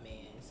from a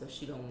man, so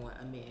she don't want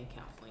a man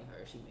counseling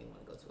her. She may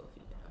want to go to a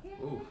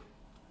female. Ooh.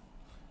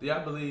 Do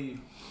y'all believe?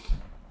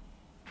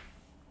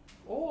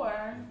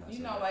 Or, you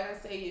know, like I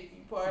say, if you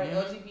part of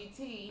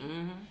LGBT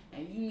Mm-hmm.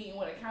 and you meet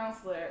with a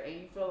counselor and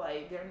you feel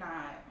like they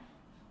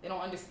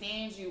don't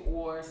understand you,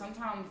 or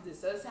sometimes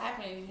this does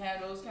happen, you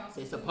have those They're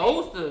counselors.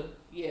 supposed to,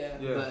 Yeah.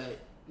 Yeah. but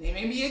They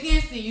may be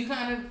against it. You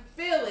kind of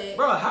feel it.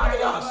 Bro, how do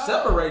y'all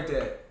separate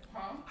that?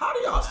 Huh? How do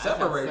y'all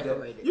separate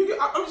separate that? it.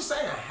 I'm just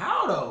saying,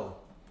 how though?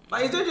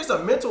 Like, is there just a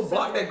mental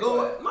block that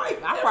go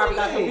like I probably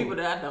got some everything? people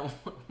that I don't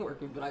work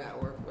with, but I got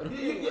to work with.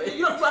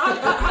 You know,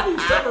 how do you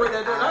separate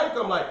that? How you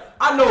come like,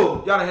 I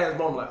know y'all done had this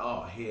moment like,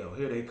 oh hell,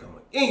 here they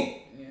coming in.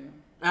 Yeah.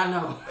 I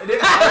know. And then,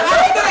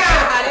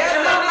 Dang.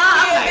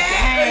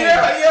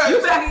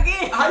 You back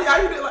again?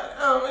 how you did like,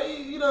 oh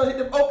man, you know, hit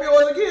the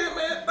opioids again,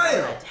 man.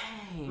 Damn.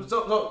 Dang.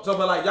 So,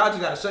 but like y'all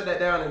just gotta shut that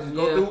down and just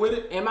go through with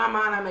it. In my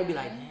mind, I may be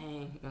like,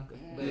 dang,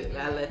 okay,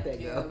 but I let that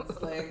Yeah, go.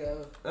 just let it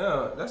go.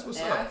 Yeah, that's what's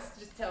And I up.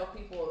 just tell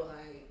people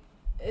like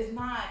it's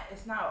not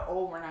an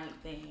overnight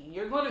thing.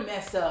 You're gonna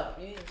mess up.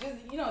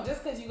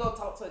 Just because you go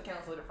talk to a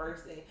counselor the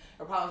first day,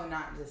 your problems are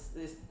not just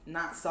it's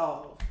not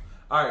solved.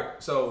 All right,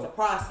 It's a so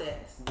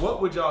process.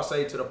 what would y'all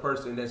say to the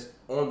person that's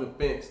on the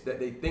fence that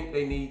they think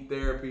they need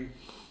therapy,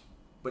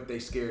 but they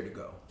scared to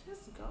go?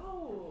 Just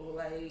go,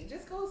 like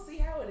just go see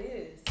how it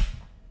is.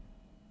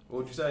 What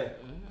would you say?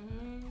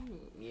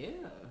 Yeah,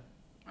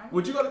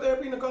 Would you go to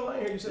therapy, Nicole? I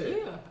ain't hear you say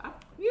it.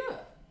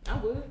 I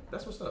would.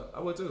 That's what's up. I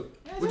would too.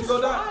 Yeah, Would you just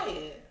go try down?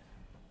 it.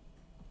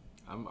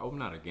 I'm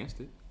not against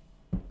it.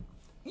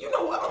 You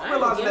know what? I I'm ain't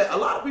realizing against that a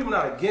lot of people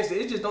not against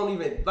it. It just don't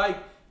even like.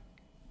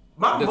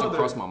 My It doesn't mother,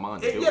 cross my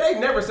mind to do yeah, they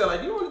never said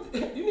like you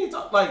need to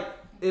talk like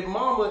if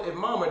mom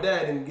or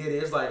dad didn't get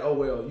it, it's like oh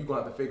well you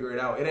gonna have to figure it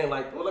out. It ain't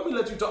like well let me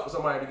let you talk to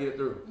somebody to get it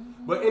through.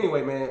 But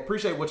anyway, man,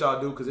 appreciate what y'all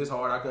do because it's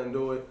hard. I couldn't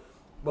do it.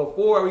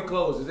 Before we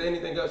close, is there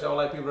anything else y'all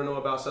like people to know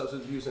about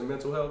substance abuse and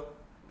mental health?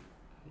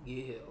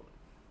 Get help.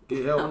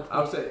 Get help.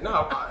 I would say no.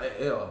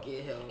 Hell.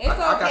 Get help. It's I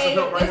got some okay.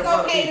 help right in It's front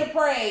of okay me. to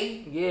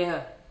pray,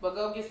 Yeah. but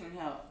go get some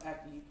help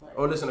after you pray.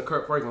 Or listen to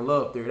Kurt Franklin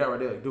Love Theory. That right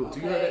there, do it.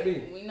 You heard that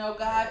beat? We know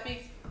God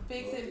fix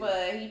it,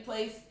 but He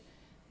placed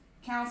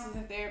counselors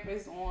and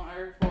therapists on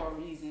earth for a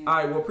reason. All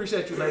right, well,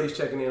 appreciate you ladies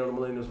checking in on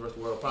the Millennials vs.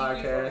 the World Thank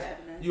you for podcast.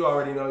 having us. You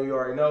already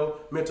know.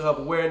 Mental health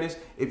awareness.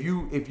 If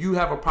you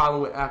have a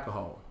problem with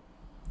alcohol,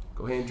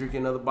 go ahead and drink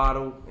another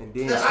bottle and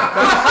then stop.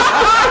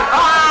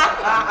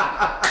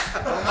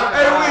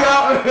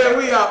 Hey,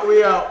 we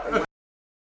out.